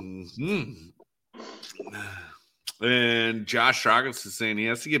 Mm-hmm. And Josh Roggins is saying he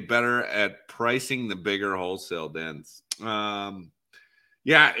has to get better at pricing the bigger wholesale dents.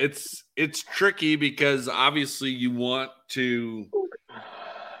 Yeah, it's tricky because obviously you want to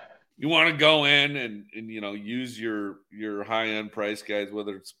go in and use your high end price guides,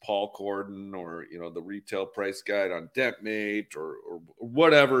 whether it's Paul Corden or the retail price guide on DentMate or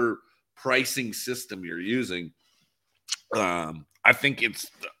whatever pricing system you're using. I think it's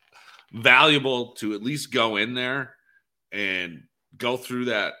valuable to at least go in there and go through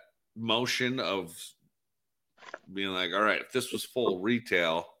that motion of being like, all right, if this was full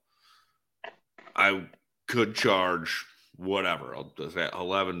retail, I could charge whatever. I'll just say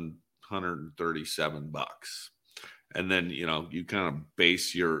 $1,137. And then, you kind of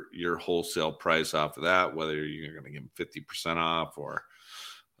base your wholesale price off of that, whether you're going to give them 50% off or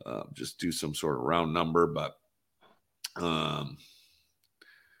just do some sort of round number. But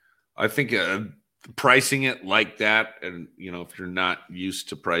I think pricing it like that, and if you're not used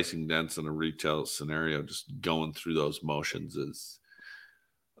to pricing dents in a retail scenario, just going through those motions is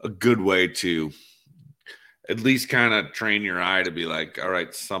a good way to at least kind of train your eye to be like, all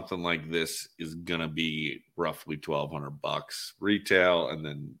right, something like this is gonna be roughly $1,200 retail, and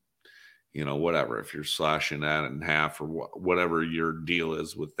then whatever, if you're slashing that in half or whatever your deal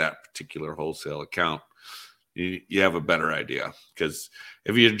is with that particular wholesale account, you have a better idea. Because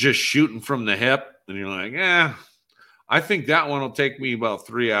if you're just shooting from the hip and you're like, I think that one will take me about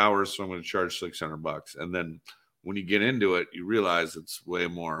 3 hours, so I'm going to charge $600. And then when you get into it, you realize it's way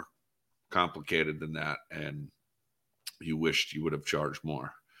more complicated than that, and you wished you would have charged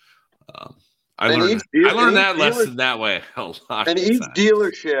more. I learned that lesson that way a lot. And each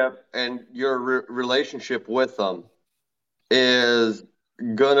dealership and your relationship with them is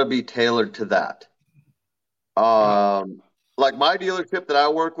going to be tailored to that. Like my dealership that I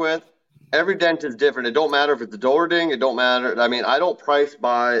work with, every dent is different. It don't matter if it's a door ding. It don't matter. I mean, I don't price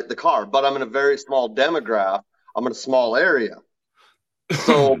by the car, but I'm in a very small demographic. I'm in a small area.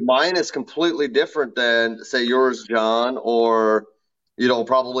 So mine is completely different than, say, yours, John, or,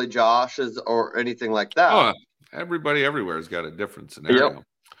 probably Josh's or anything like that. Oh, everybody everywhere has got a different scenario.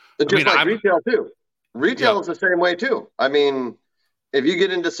 Yep. Just like retail, too. Retail is the same way, too. I mean, if you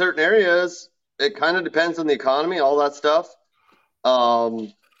get into certain areas, it kind of depends on the economy, all that stuff.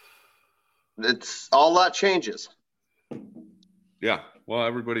 It's all that changes. Yeah. Well,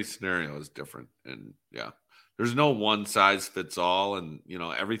 everybody's scenario is different. And there's no one size fits all. And,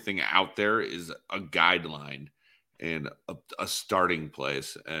 everything out there is a guideline and a starting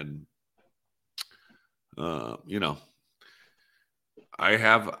place. And, I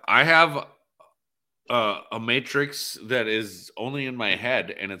have a matrix that is only in my head,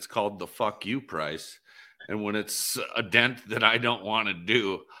 and it's called the fuck you price. And when it's a dent that I don't want to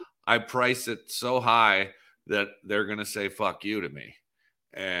do, I price it so high that they're going to say fuck you to me.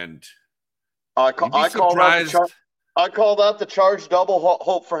 And I call that the charge double,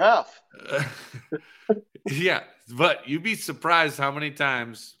 hope for half. Yeah, but you'd be surprised how many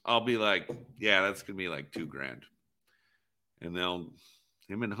times I'll be like, yeah, that's going to be like $2,000. And they'll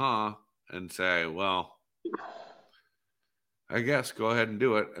him and and say, well, I guess go ahead and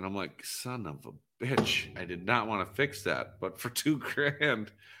do it. And I'm like, son of a bitch, I did not want to fix that, but for $2,000,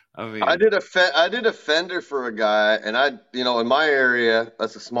 I mean, I did a fender for a guy, and in my area,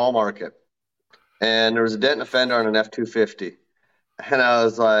 that's a small market, and there was a dent in a fender on an F-250, and I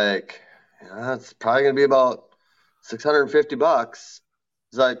was like, that's probably gonna be about $650.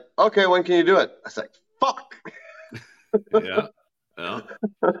 He's like, okay, when can you do it? I was like, fuck.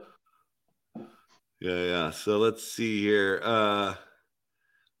 Yeah. So let's see here.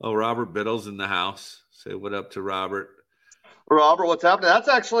 Robert Biddle's in the house. Say what up to Robert. Robert, what's happening? That's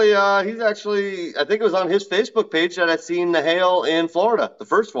actually, I think it was on his Facebook page that I seen the hail in Florida, the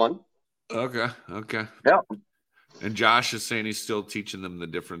first one. Okay. Yeah. And Josh is saying he's still teaching them the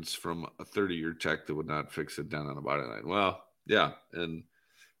difference from a 30-year tech that would not fix it down on a body line. Well, yeah, and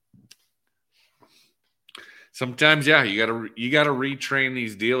sometimes, yeah, you gotta retrain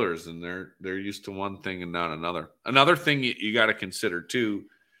these dealers, and they're used to one thing and not another. Another thing you got to consider too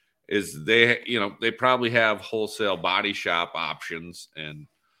is they probably have wholesale body shop options, and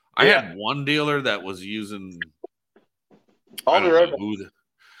I had one dealer that was using. I don't know who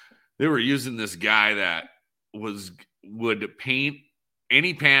they were using. This guy that would paint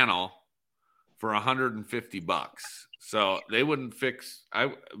any panel for $150. So they wouldn't fix.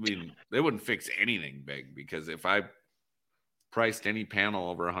 They wouldn't fix anything big, because if I priced any panel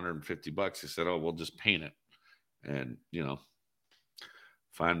over $150, they said, "Oh, we'll just paint it," and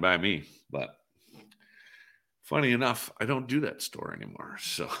fine by me. But funny enough, I don't do that store anymore.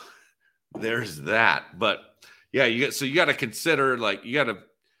 So there's that. But yeah, you got to consider, like, you got to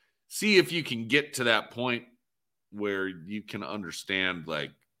see if you can get to that point where you can understand,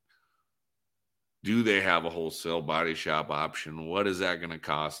 like, do they have a wholesale body shop option? What is that going to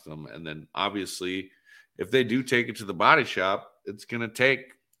cost them? And then obviously, if they do take it to the body shop, it's going to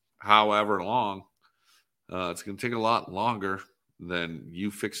take however long. It's going to take a lot longer than you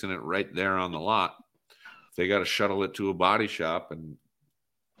fixing it right there on the lot. If they got to shuttle it to a body shop and,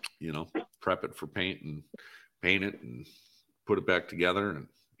 prep it for paint and paint it and put it back together, and,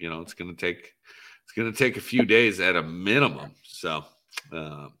 it's going to take a few days at a minimum. So,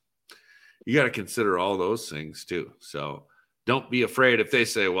 you got to consider all those things too. So don't be afraid if they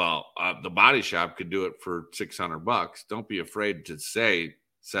say, well, the body shop could do it for $600. Don't be afraid to say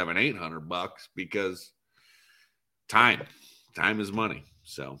 $700-800, because time is money.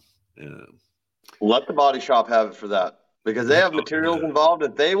 So let the body shop have it for that, because they have materials involved.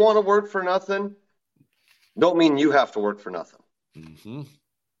 If they want to work for nothing, don't mean you have to work for nothing. Mm-hmm.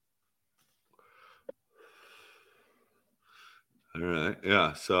 All right.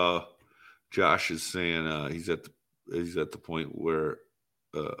 Yeah. So Josh is saying he's at the point where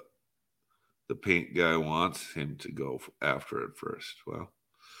the paint guy wants him to go after it first. Well,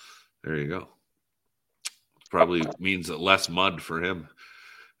 there you go. Probably means less mud for him.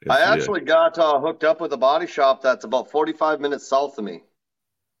 I actually got hooked up with a body shop that's about 45 minutes south of me,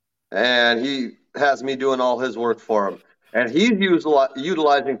 and he has me doing all his work for him. And he's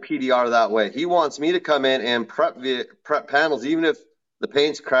utilizing PDR that way. He wants me to come in and prep panels, even if the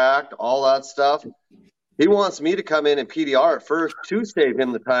paint's cracked, all that stuff. He wants me to come in and PDR it first to save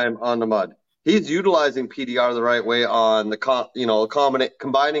him the time on the mud. He's utilizing PDR the right way on the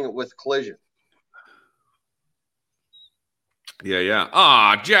combining it with collision.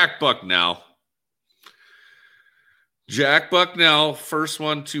 Yeah. Jack Bucknell. Jack Bucknell, first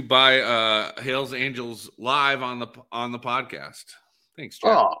one to buy Hales Angels live on the podcast. Thanks,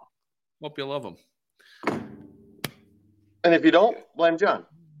 Jack. Hope you love them. And if you don't, blame John.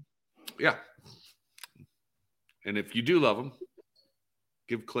 Yeah. And if you do love them,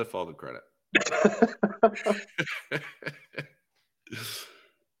 give Clif all the credit.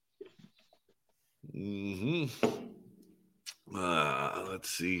 Mm-hmm. Let's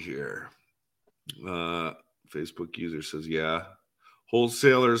see here. Facebook user says, yeah,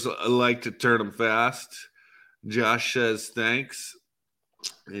 wholesalers like to turn them fast. Josh says, thanks.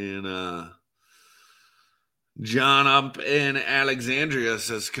 And John up in Alexandria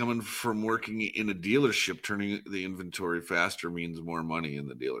says, coming from working in a dealership, turning the inventory faster means more money in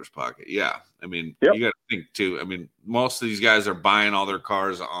the dealer's pocket. Yeah. I mean, You got to think too. I mean, most of these guys are buying all their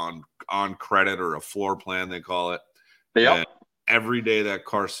cars on credit, or a floor plan, they call it. Yep. And every day that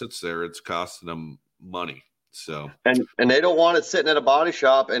car sits there, it's costing them money. So and they don't want it sitting at a body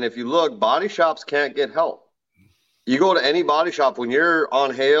shop. And if you look, body shops can't get help. You go to any body shop when you're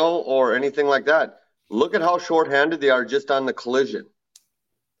on hail or anything like that, look at how short-handed they are just on the collision.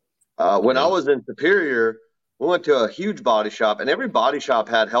 When I was in Superior, we went to a huge body shop, and every body shop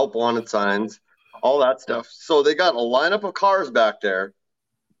had help wanted signs, all that stuff. So they got a lineup of cars back there.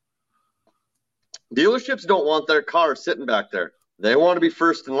 Dealerships don't want their cars sitting back there. They want to be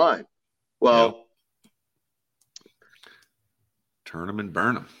first in line. Well, turn them and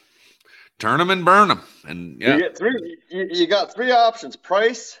burn them. Turn them and burn them. And you got three options: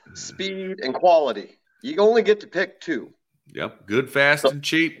 price, speed, and quality. You only get to pick two. Yep. Good, fast, and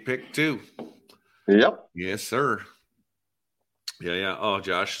cheap. Pick two. Yep. Yes, sir. Yeah. Oh,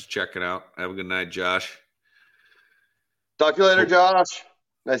 Josh is checking out. Have a good night, Josh. Talk to you later, Josh.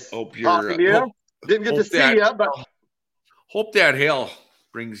 Nice talking to you. Didn't get to see you, but hope that hail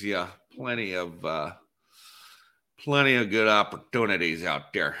brings you plenty of good opportunities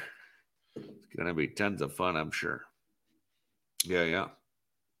out there. It's gonna be tons of fun, I'm sure. Yeah.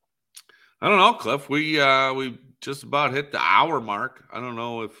 I don't know, Cliff. We just about hit the hour mark. I don't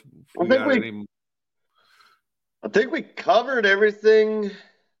know if you got any. I think we covered everything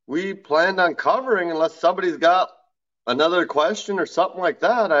we planned on covering, unless somebody's got another question or something like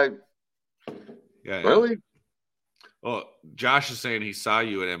that. Really. Oh, Josh is saying he saw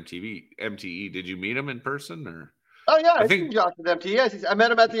you at MTE. Did you meet him in person or? Oh yeah, I think Josh at MTE. Yes, I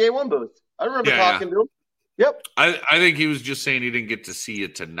met him at the A1 booth. I remember talking to him. Yep. I think he was just saying he didn't get to see you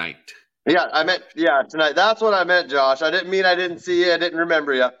tonight. Yeah, I meant tonight. That's what I meant, Josh. I didn't mean I didn't see you. I didn't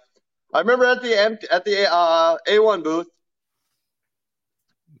remember you. I remember at the A1 booth.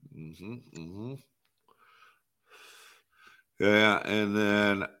 Yeah, and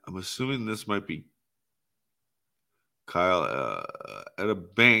then I'm assuming this might be Kyle at a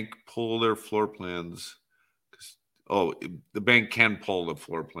bank pull their floor plans. The bank can pull the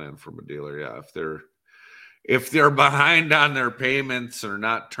floor plan from a dealer. Yeah, if they're behind on their payments or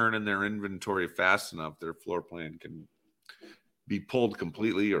not turning their inventory fast enough, their floor plan can be pulled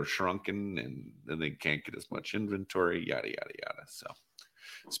completely or shrunken, and then they can't get as much inventory. Yada yada yada. So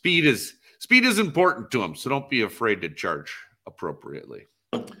speed is important to them. So don't be afraid to charge appropriately.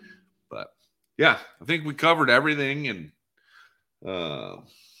 But yeah, I think we covered everything, and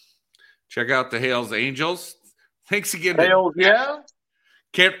check out the Hales Angels. Thanks again. Hales, yeah.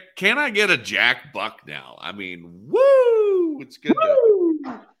 Can I get a Jack Buck now? I mean, woo! It's good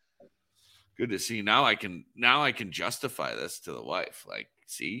to see. Now I can justify this to the wife. Like,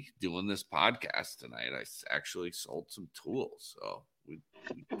 see, doing this podcast tonight, I actually sold some tools. So we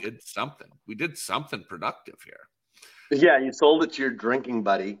did something. We did something productive here. Yeah, you sold it to your drinking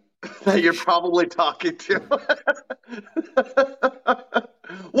buddy that you're probably talking to.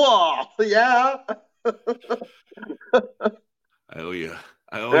 Whoa, yeah. I owe you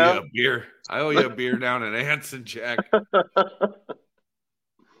a beer. I owe you a beer down at Anson, Jack. Love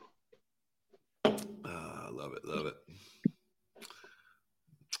it.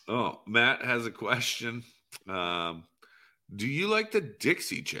 Oh, Matt has a question. Do you like the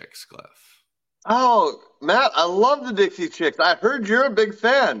Dixie Chicks, Cliff? Oh, Matt, I love the Dixie Chicks. I heard you're a big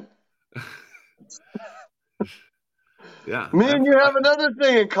fan. Yeah. Me and you have another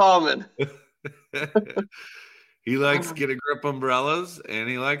thing in common. He likes Get a Grip umbrellas, and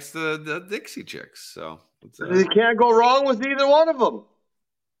he likes the Dixie Chicks. So you can't go wrong with either one of them.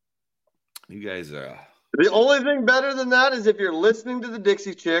 You guys are. The only thing better than that is if you're listening to the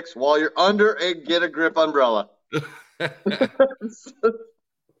Dixie Chicks while you're under a Get a Grip umbrella.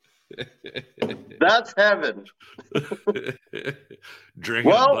 That's heaven.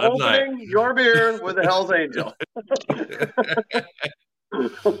 Opening your beer with a Hell's Angel.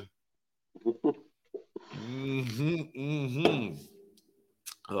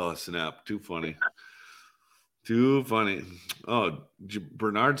 Oh, snap. Too funny. Oh,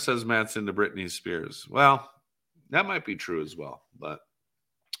 Bernard says Matt's into Britney Spears. Well, that might be true as well, but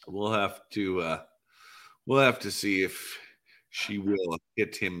we'll have to see if she will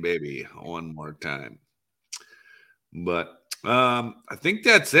hit him, baby, one more time. But I think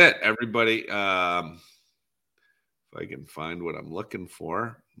that's it, everybody. If I can find what I'm looking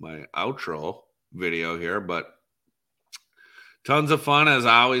for, my outro video here, but tons of fun as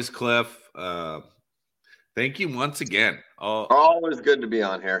always, Cliff. Thank you once again. Always good to be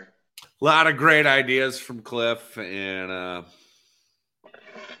on here. A lot of great ideas from Cliff, and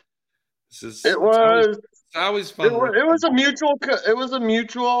it's always fun. It was a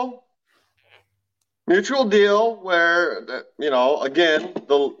mutual deal where, again,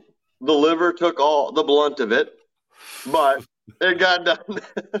 the liver took all the blunt of it, but it got done.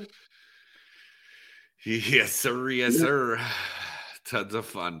 Yes, sir. Tons of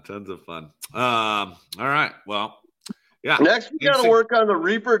fun. All right. Well, yeah. Next, we got to work on the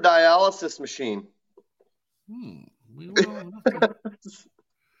Reaper dialysis machine.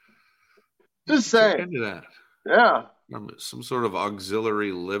 Just saying. Into that. Yeah. Some sort of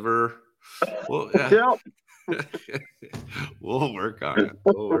auxiliary liver. Well, yeah. We'll work on it.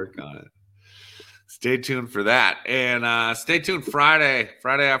 Stay tuned for that. And stay tuned Friday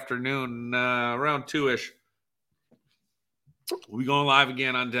afternoon, around 2-ish. We'll be going live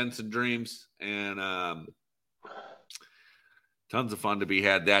again on Dents and Dreams. And tons of fun to be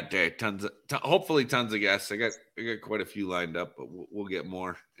had that day. Hopefully tons of guests. I got quite a few lined up, but we'll get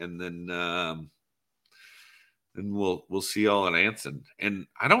more. And then we'll see y'all at Anson. And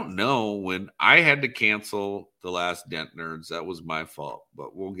I don't know when I had to cancel the last Dent Nerds. That was my fault,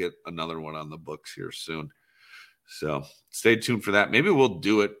 but we'll get another one on the books here soon. So stay tuned for that. Maybe we'll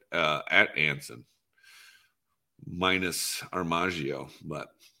do it at Anson minus Armaggio, but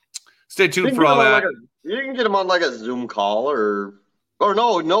stay tuned for all that. You can get them on like a Zoom call or Or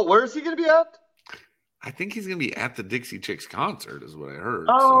no, where is he going to be at? I think he's going to be at the Dixie Chicks concert, is what I heard.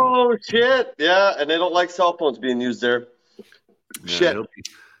 Oh, shit. Yeah, and they don't like cell phones being used there. Yeah, shit.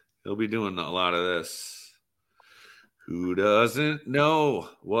 He'll be doing a lot of this. Who doesn't know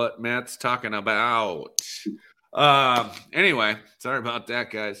what Matt's talking about? Anyway, sorry about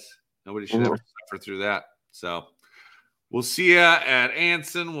that, guys. Nobody should ever suffer through that. So we'll see you at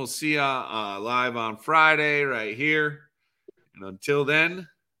Anson. We'll see you live on Friday right here. And until then,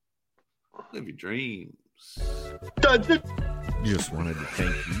 live your dreams. Just wanted to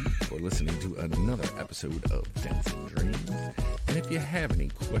thank you for listening to another episode of Dents and Dreams. And if you have any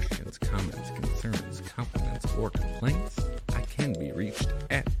questions, comments, concerns, compliments, or complaints, I can be reached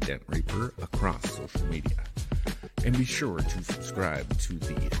at Dent Reaper across social media. And be sure to subscribe to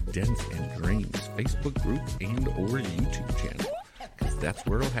the Dents and Dreams Facebook group and or YouTube channel, because that's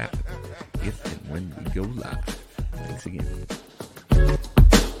where it'll happen if and when we go live. Thanks again.